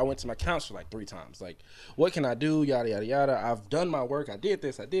caseworker, I went to my counselor like 3 times. Like, what can I do? Yada yada yada. I've done my work. I did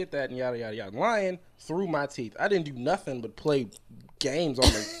this. I did that. And yada yada yada. Lying through my teeth. I didn't do nothing but play games on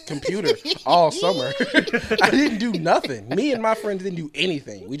the computer all summer. I didn't do nothing. Me and my friends didn't do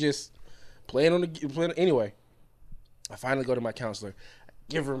anything. We just playing anyway. I finally go to my counselor,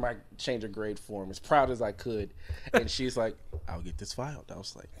 give her my change of grade form as proud as I could, and she's like, "I'll get this filed." I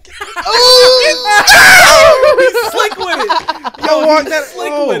was like, He's slick with it. Yo, he's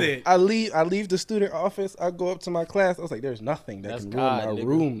slick with it. I leave the student office. I go up to my class. I was like, "There's nothing that That's can God, ruin my nigga.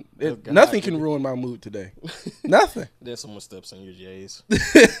 room. That's God, Nothing can nigga. ruin my mood today. Nothing." Then someone steps on your J's.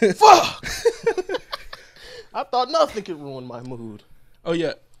 Fuck! I thought nothing could ruin my mood. Oh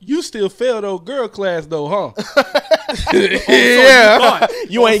yeah, you still failed old girl class though, huh? Yeah.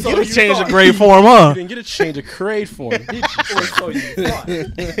 You ain't So get a you change thought. of grade form, huh? You didn't get a change of grade form, did you? So you thought.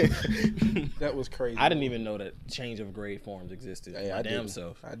 That was crazy. I didn't even know that change of grade forms existed. Hey, my I damn didn't.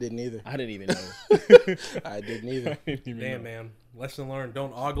 self. I didn't either. I didn't even know. I didn't either. Damn, man. Lesson learned.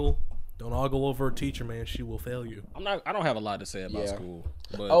 Don't ogle over a teacher, man. She will fail you. I don't have a lot to say about Yeah. school.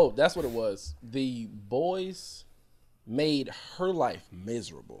 But Oh, that's what it was. The boys made her life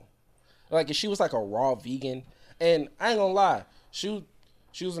miserable. Like, if she was like a raw vegan, and I ain't gonna lie, she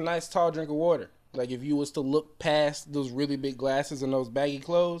was a nice tall drink of water. Like, if you was to look past those really big glasses and those baggy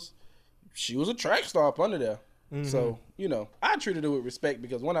clothes, she was a track star up under there. So, you know, I treated her with respect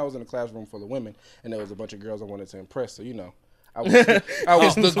because when I was in a classroom full of women and there was a bunch of girls I wanted to impress, so, you know, I was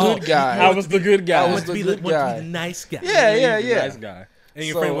the good guy. I was the good guy. I was the good guy. nice guy. Yeah. Nice guy. And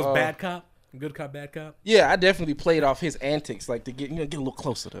your So, friend was bad cop? Good cop, bad cop? Yeah, I definitely played off his antics, like to get a little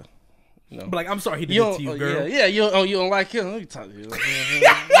closer to. But like, I'm sorry he did You it don't, to you, girl. yeah, you don't like him. Let me talk to you.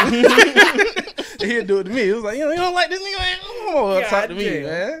 He'll do it to me. It was like, you don't like this nigga? Oh, talk to me,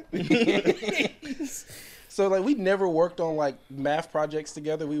 man. So like, we never worked on like math projects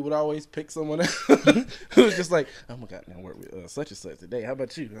together. We would always pick someone else who was just like, I'm gonna goddamn work with such and such today. How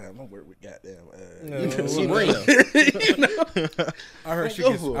about you? I'm gonna work with goddamn. I heard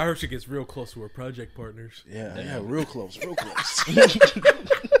Go for it. she gets real close to her project partners. Yeah, real close.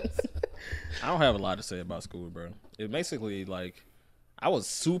 I don't have a lot to say about school, bro. It basically like I was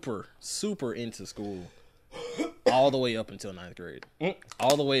super into school all the way up until 9th grade.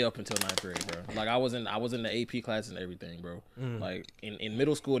 All the way up until 9th grade, bro. Like I was in the AP class and everything, bro. Like in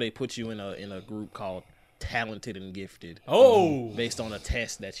middle school they put you in a group called Talented and Gifted. Oh. Based on a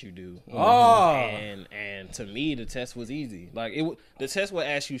test that you do. Oh. And to me the test was easy. Like the test would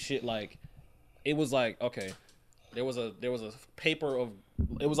ask you shit like it was like, okay, there was a paper of,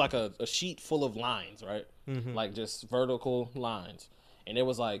 it was like a sheet full of lines, right? Like just vertical lines, and it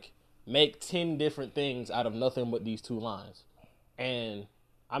was like, make 10 different things out of nothing but these 2 lines, and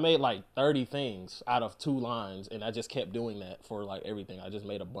I made like 30 things out of 2 lines, and I just kept doing that for like everything. I just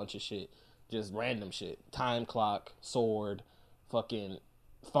made a bunch of shit, just random shit, time clock, sword, fucking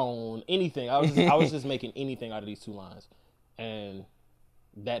phone, anything. I was just making anything out of these 2 lines, and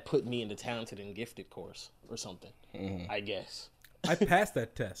that put me in the talented and gifted course or something, I guess. I passed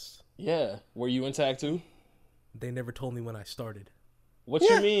that test. Yeah. Were you in tag too? They never told me when I started. What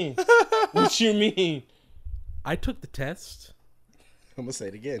you mean? What you mean? I took the test. I'm gonna say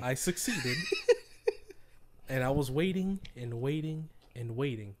it again. I succeeded. And I was waiting and waiting and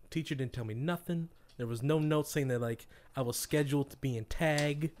waiting. Teacher didn't tell me nothing. There was no note saying that like I was scheduled to be in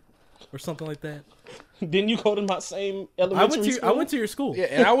tag or something like that. Didn't you go to my same elementary school? I went to your school.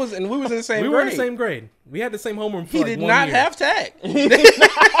 Yeah, and we was in the same We grade. were in the same grade. We had the same homeroom for He like did 1 not year. have tag.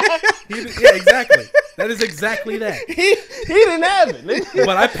 Yeah, exactly. That is exactly that. He didn't have it.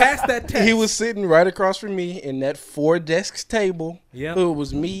 But I passed that test. He was sitting right across from me in that 4 desks table. Yep. It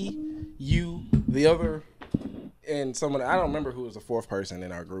was me, you, the other, and someone. I don't remember who was the 4th person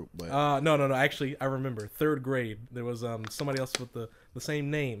in our group, but No. Actually, I remember 3rd grade. There was somebody else with the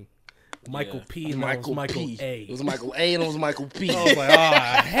same name, Michael Yeah. P. And Michael P. A. It was Michael A. and it was Michael P. I was like,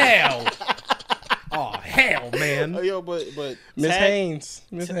 hell. Oh hell, man. Yo, but Miss tag, Haynes.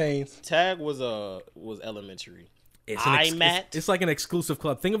 Miss Haynes. tag was elementary. It's IMAT. It's like an exclusive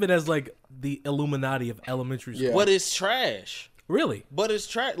club. Think of it as like the Illuminati of elementary school. Yeah. But it's trash. Really? But it's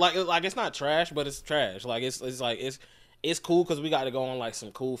trash. Like it's not trash, but it's trash. Like it's cool because we got to go on like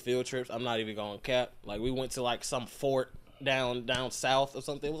some cool field trips. I'm not even going cap. Like we went to like some fort down south or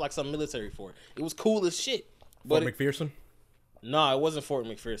something. It was like some military fort. It was cool as shit. But Fort McPherson? no, it wasn't Fort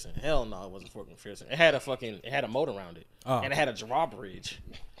McPherson. Hell no, it wasn't Fort McPherson. It had a moat around it, and it had a drawbridge.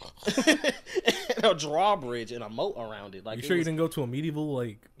 A drawbridge and a moat around it. Like, You sure you didn't go to a medieval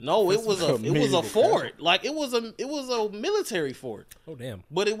like? No, it was a medieval fort. Like it was a military fort. Oh damn.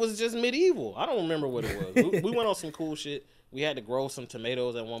 But it was just medieval. I don't remember what it was. We went on some cool shit. We had to grow some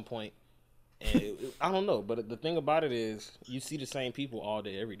tomatoes at one point. And I don't know. But the thing about it is you see the same people all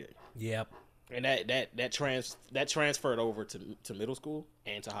day, every day. Yep. And that transferred over to middle school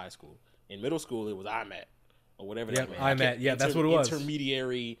and to high school. In middle school, it was IMAT or whatever Yep, that meant. IMAT. Yeah, that's what it was.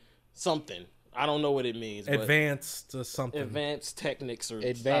 Intermediary something. I don't know what it means. But Advanced something. advanced techniques or I don't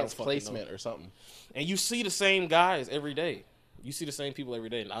Advanced fucking placement know. or something. And you see the same guys every day. You see the same people every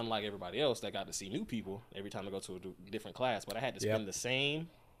day. And unlike everybody else that got to see new people every time I go to a different class. But I had to spend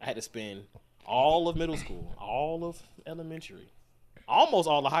I had to spend all of middle school, all of elementary, almost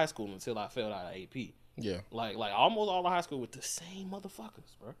all of high school until I failed out of AP. Yeah. Like almost all of high school with the same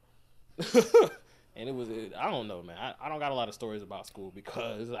motherfuckers, bro. And I don't know, man. I don't got a lot of stories about school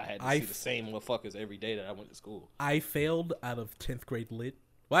because I had to see the same motherfuckers every day that I went to school. I failed out of 10th grade lit.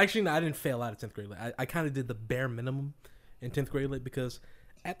 Well, actually, no, I didn't fail out of 10th grade lit. I kind of did the bare minimum in 10th grade lit because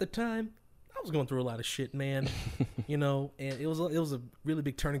at the time, I was going through a lot of shit, man. And it was a really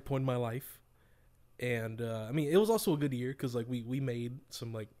big turning point in my life. And, I mean, it was also a good year because, like, we made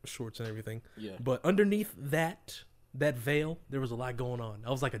some, like, shorts and everything. Yeah. But underneath that veil, there was a lot going on. I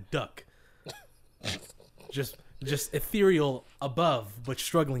was like a duck. just ethereal above, but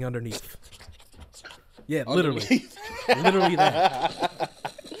struggling underneath. Yeah, literally. Literally that.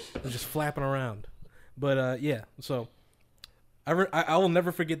 I'm just flapping around. But, yeah, so I will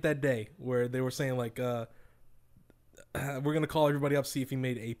never forget that day where they were saying, like, we're going to call everybody up, see if he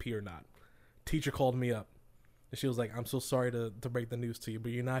made AP or not. Teacher called me up. And she was like, I'm so sorry to break the news to you,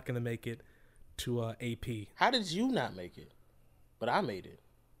 but you're not going to make it to AP. How did you not make it? But I made it.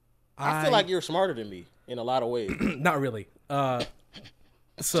 I feel like you're smarter than me in a lot of ways. Not really.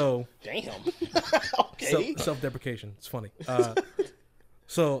 So Damn. Okay. self-deprecation. It's funny.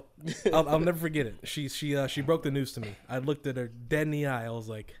 So I'll never forget it. She broke the news to me. I looked at her dead in the eye. I was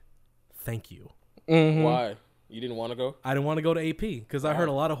like, "Thank you." Mm-hmm. Why? You didn't want to go? I didn't want to go to AP because I heard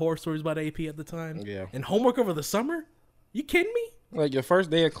a lot of horror stories about AP at the time. Yeah. And homework over the summer? You kidding me? Like your first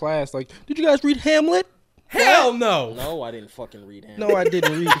day of class, like, did you guys read Hamlet? Hell no. No, I didn't fucking read him. No, I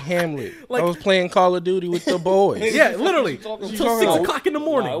didn't read Hamlet. Like- I was playing Call of Duty with the boys. Yeah, literally. talking Until about? 6 o'clock in the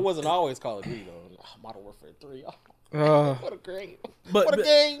morning. No, it wasn't always Call of Duty though. Modern Warfare 3. Oh, what a game! What a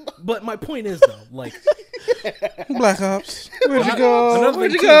game! But my point is though, like Black Ops. Where'd you go? another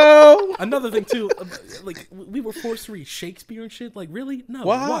Where'd thing you too- go? another thing too, like we were forced to read Shakespeare and shit. Like really? No.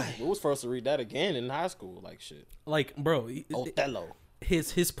 Why? We was supposed to read that again in high school, like shit. Like, bro, Othello.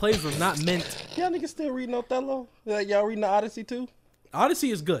 his plays were not meant. Y'all niggas still reading Othello? Like, y'all reading the Odyssey too?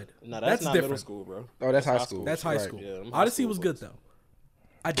 Odyssey is good. No, that's not different. middle school, bro. Oh, that's high school. That's high Right. school. Yeah, them high Odyssey school was books. good though.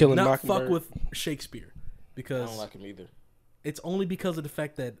 I did Killing not fuck Mockingbird. with Shakespeare I because don't like him either. it's only because of the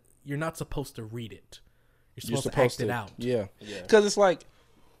fact that you're not supposed to read it. You're You're supposed to act it out. Yeah. Yeah. Because it's like,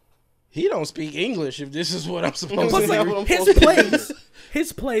 he don't speak English if this is what I'm supposed Plus, to like, read.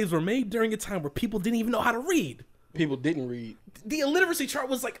 his plays were made during a time where people didn't even know how to read. People didn't read. The illiteracy chart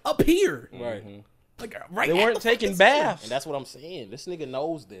was like up here, Right. like right. They at weren't the taking fucking baths. And that's what I'm saying. This nigga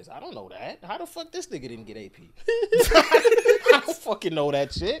knows this. I don't know that. How the fuck this nigga didn't get AP? I don't fucking know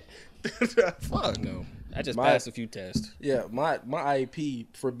that shit. Fuck no. I just passed a few tests. Yeah, my IEP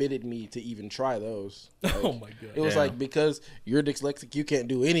forbidded me to even try those. Like, Oh my god! it was like, because you're dyslexic, you can't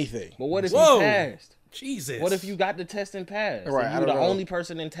do anything. But what if Whoa. you passed? Jesus. What if you got the test and passed? Right, And I you were don't the know. only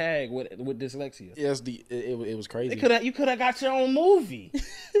person in tag with dyslexia. Yes, it was crazy. You could have got your own movie.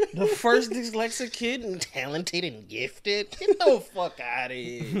 The first dyslexic kid and talented and gifted. Get the fuck out of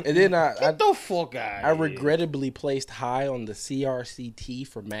here. And then Get the fuck out. I regrettably placed high on the CRCT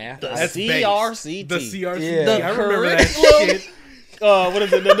for math. That's base. CRCT. the CRC? Yeah. I remember that curriculum. shit. What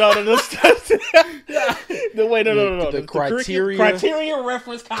is it? No. The criteria- Criterion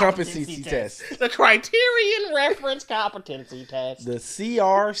reference competency test. The criterion reference competency test. The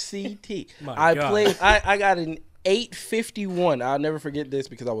CRCT. My I God. played. I got an 851. I'll never forget this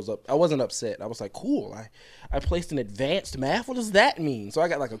because I wasn't upset. I was like, cool. I placed an advanced math. What does that mean? So I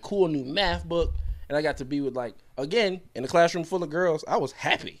got like a cool new math book, and I got to be with, like, again, in a classroom full of girls. I was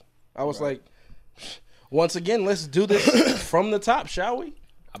happy. I was like, once again, let's do this from the top, shall we?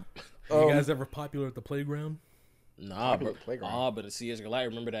 You guys ever popular at the playground? Nah, bro. playground. But the CS Light.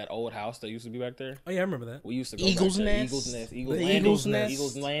 Remember that old house that used to be back there? Oh yeah, I remember that. We used to go Eagles back there. Nest? Eagles Nest. The Eagles Landing.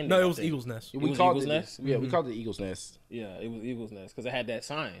 Eagles Landing. No, it I was think. Eagles Nest. It We was called Eagles it. Nest? Yeah, we called it Eagles Nest. Yeah, it was Eagles Nest because it had that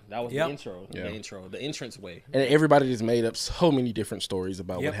sign. That was Yep. the intro. Yeah. The intro. The entrance way. And everybody just made up so many different stories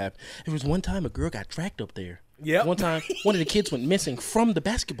about Yep. what happened. There was one time a girl got tracked up there. Yep. One time, one of the kids went missing from the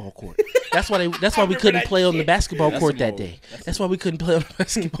basketball court. That's why we couldn't that play on the basketball That's court some that old- day. That's why we couldn't play on the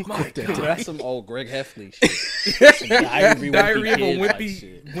basketball court that day. That's some old Greg Heffley shit. Some Diary of a Kid type wimpy,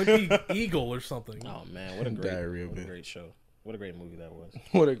 shit. wimpy eagle or something. Oh man, what a great, Diary of what a it. great show. What a great movie that was.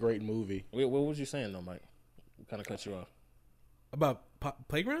 What a great movie. What was you saying though, Mike? Kind of cut you off. About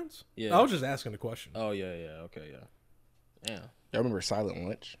playgrounds? Yeah. I was just asking a question. Oh yeah, okay, yeah. Damn. Y'all remember Silent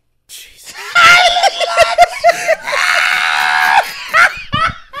Lunch? Jesus.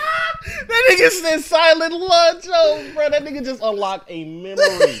 That nigga said silent lunch, oh, bro. That nigga just unlocked a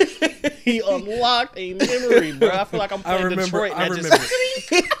memory. He unlocked a memory, bro. I feel like I'm playing Detroit. I and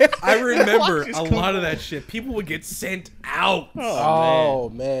remember. I remember Fuck a is lot of that shit. People would get sent out. Oh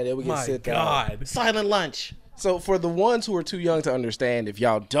man, they would get My sent out. God. Silent lunch. So for the ones who are too young to understand, if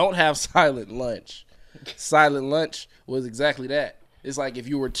y'all don't have Silent Lunch was exactly that. It's like if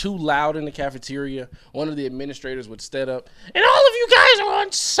you were too loud in the cafeteria, one of the administrators would stand up, and all of you guys are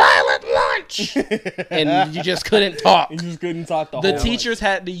on silent lunch, and you just couldn't talk. You just couldn't talk the The whole teachers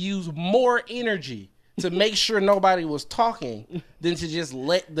had to use more energy to make sure nobody was talking than to just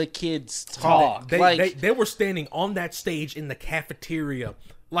let the kids talk. They were standing on that stage in the cafeteria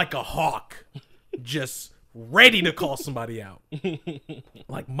like a hawk, just ready to call somebody out.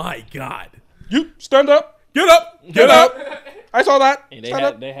 Like, my God. You stand up. Get up. Get up. I saw that. And Stand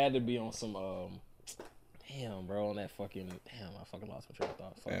up. they had to be on some damn, bro, on that fucking I fucking lost my train of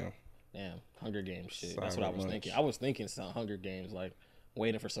thought. Fuck. Damn, Hunger Games shit. That's what I was thinking. I was thinking some Hunger Games, like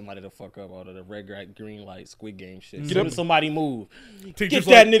waiting for somebody to fuck up out of the red, green light, Squid Game shit. Get up, somebody move. Teacher's Get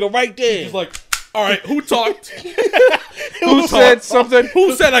that like- nigga right there. He's like, all right, who talked? Who said something?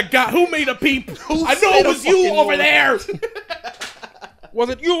 Who said I got? Who made a peep? I know it was you over there. Was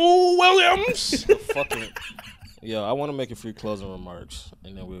it you, Williams? fucking. Yo, I want to make a few closing remarks,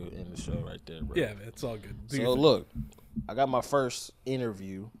 and then we'll end the show right there, bro. Yeah, man, it's all good. Do So your thing. look, I got my first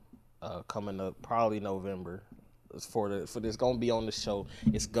interview coming up, probably November. It's for this gonna be on the show.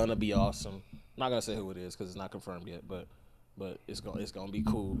 It's gonna be awesome. I'm not gonna say who it is because it's not confirmed yet, but it's gonna be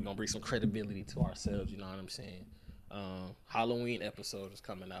cool. We're gonna bring some credibility to ourselves. You know what I'm saying? Halloween episode is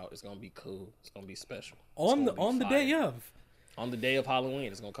coming out. It's gonna be cool. It's gonna be special. It's on gonna be the fire. day of. On the day of Halloween,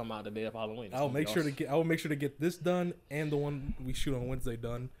 it's gonna come out the day of Halloween. It's I will gonna be make sure to awesome. get. I will make sure to get this done and the one we shoot on Wednesday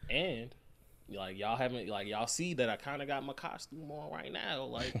done. And like y'all see that I kind of got my costume on right now.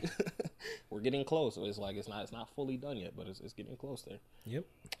 Like we're getting close. So it's like it's not fully done yet, but it's getting close there. Yep.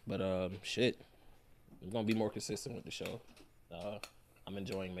 But shit, I'm gonna be more consistent with the show. I'm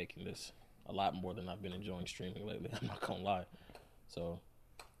enjoying making this a lot more than I've been enjoying streaming lately. I'm not gonna lie. So,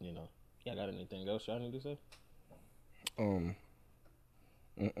 you know, y'all got anything else y'all need to say? How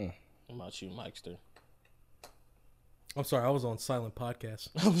about you, Mikester? I'm sorry, I was on silent podcast.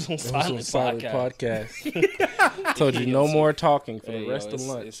 I was on silent podcast. Told you no more talking for the rest of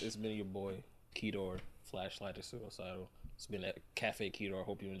lunch. It's been your boy, Kedor, Flashlight is Suicidal. It's been at Cafe Kedor.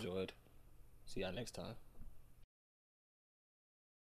 Hope you enjoyed. See y'all next time.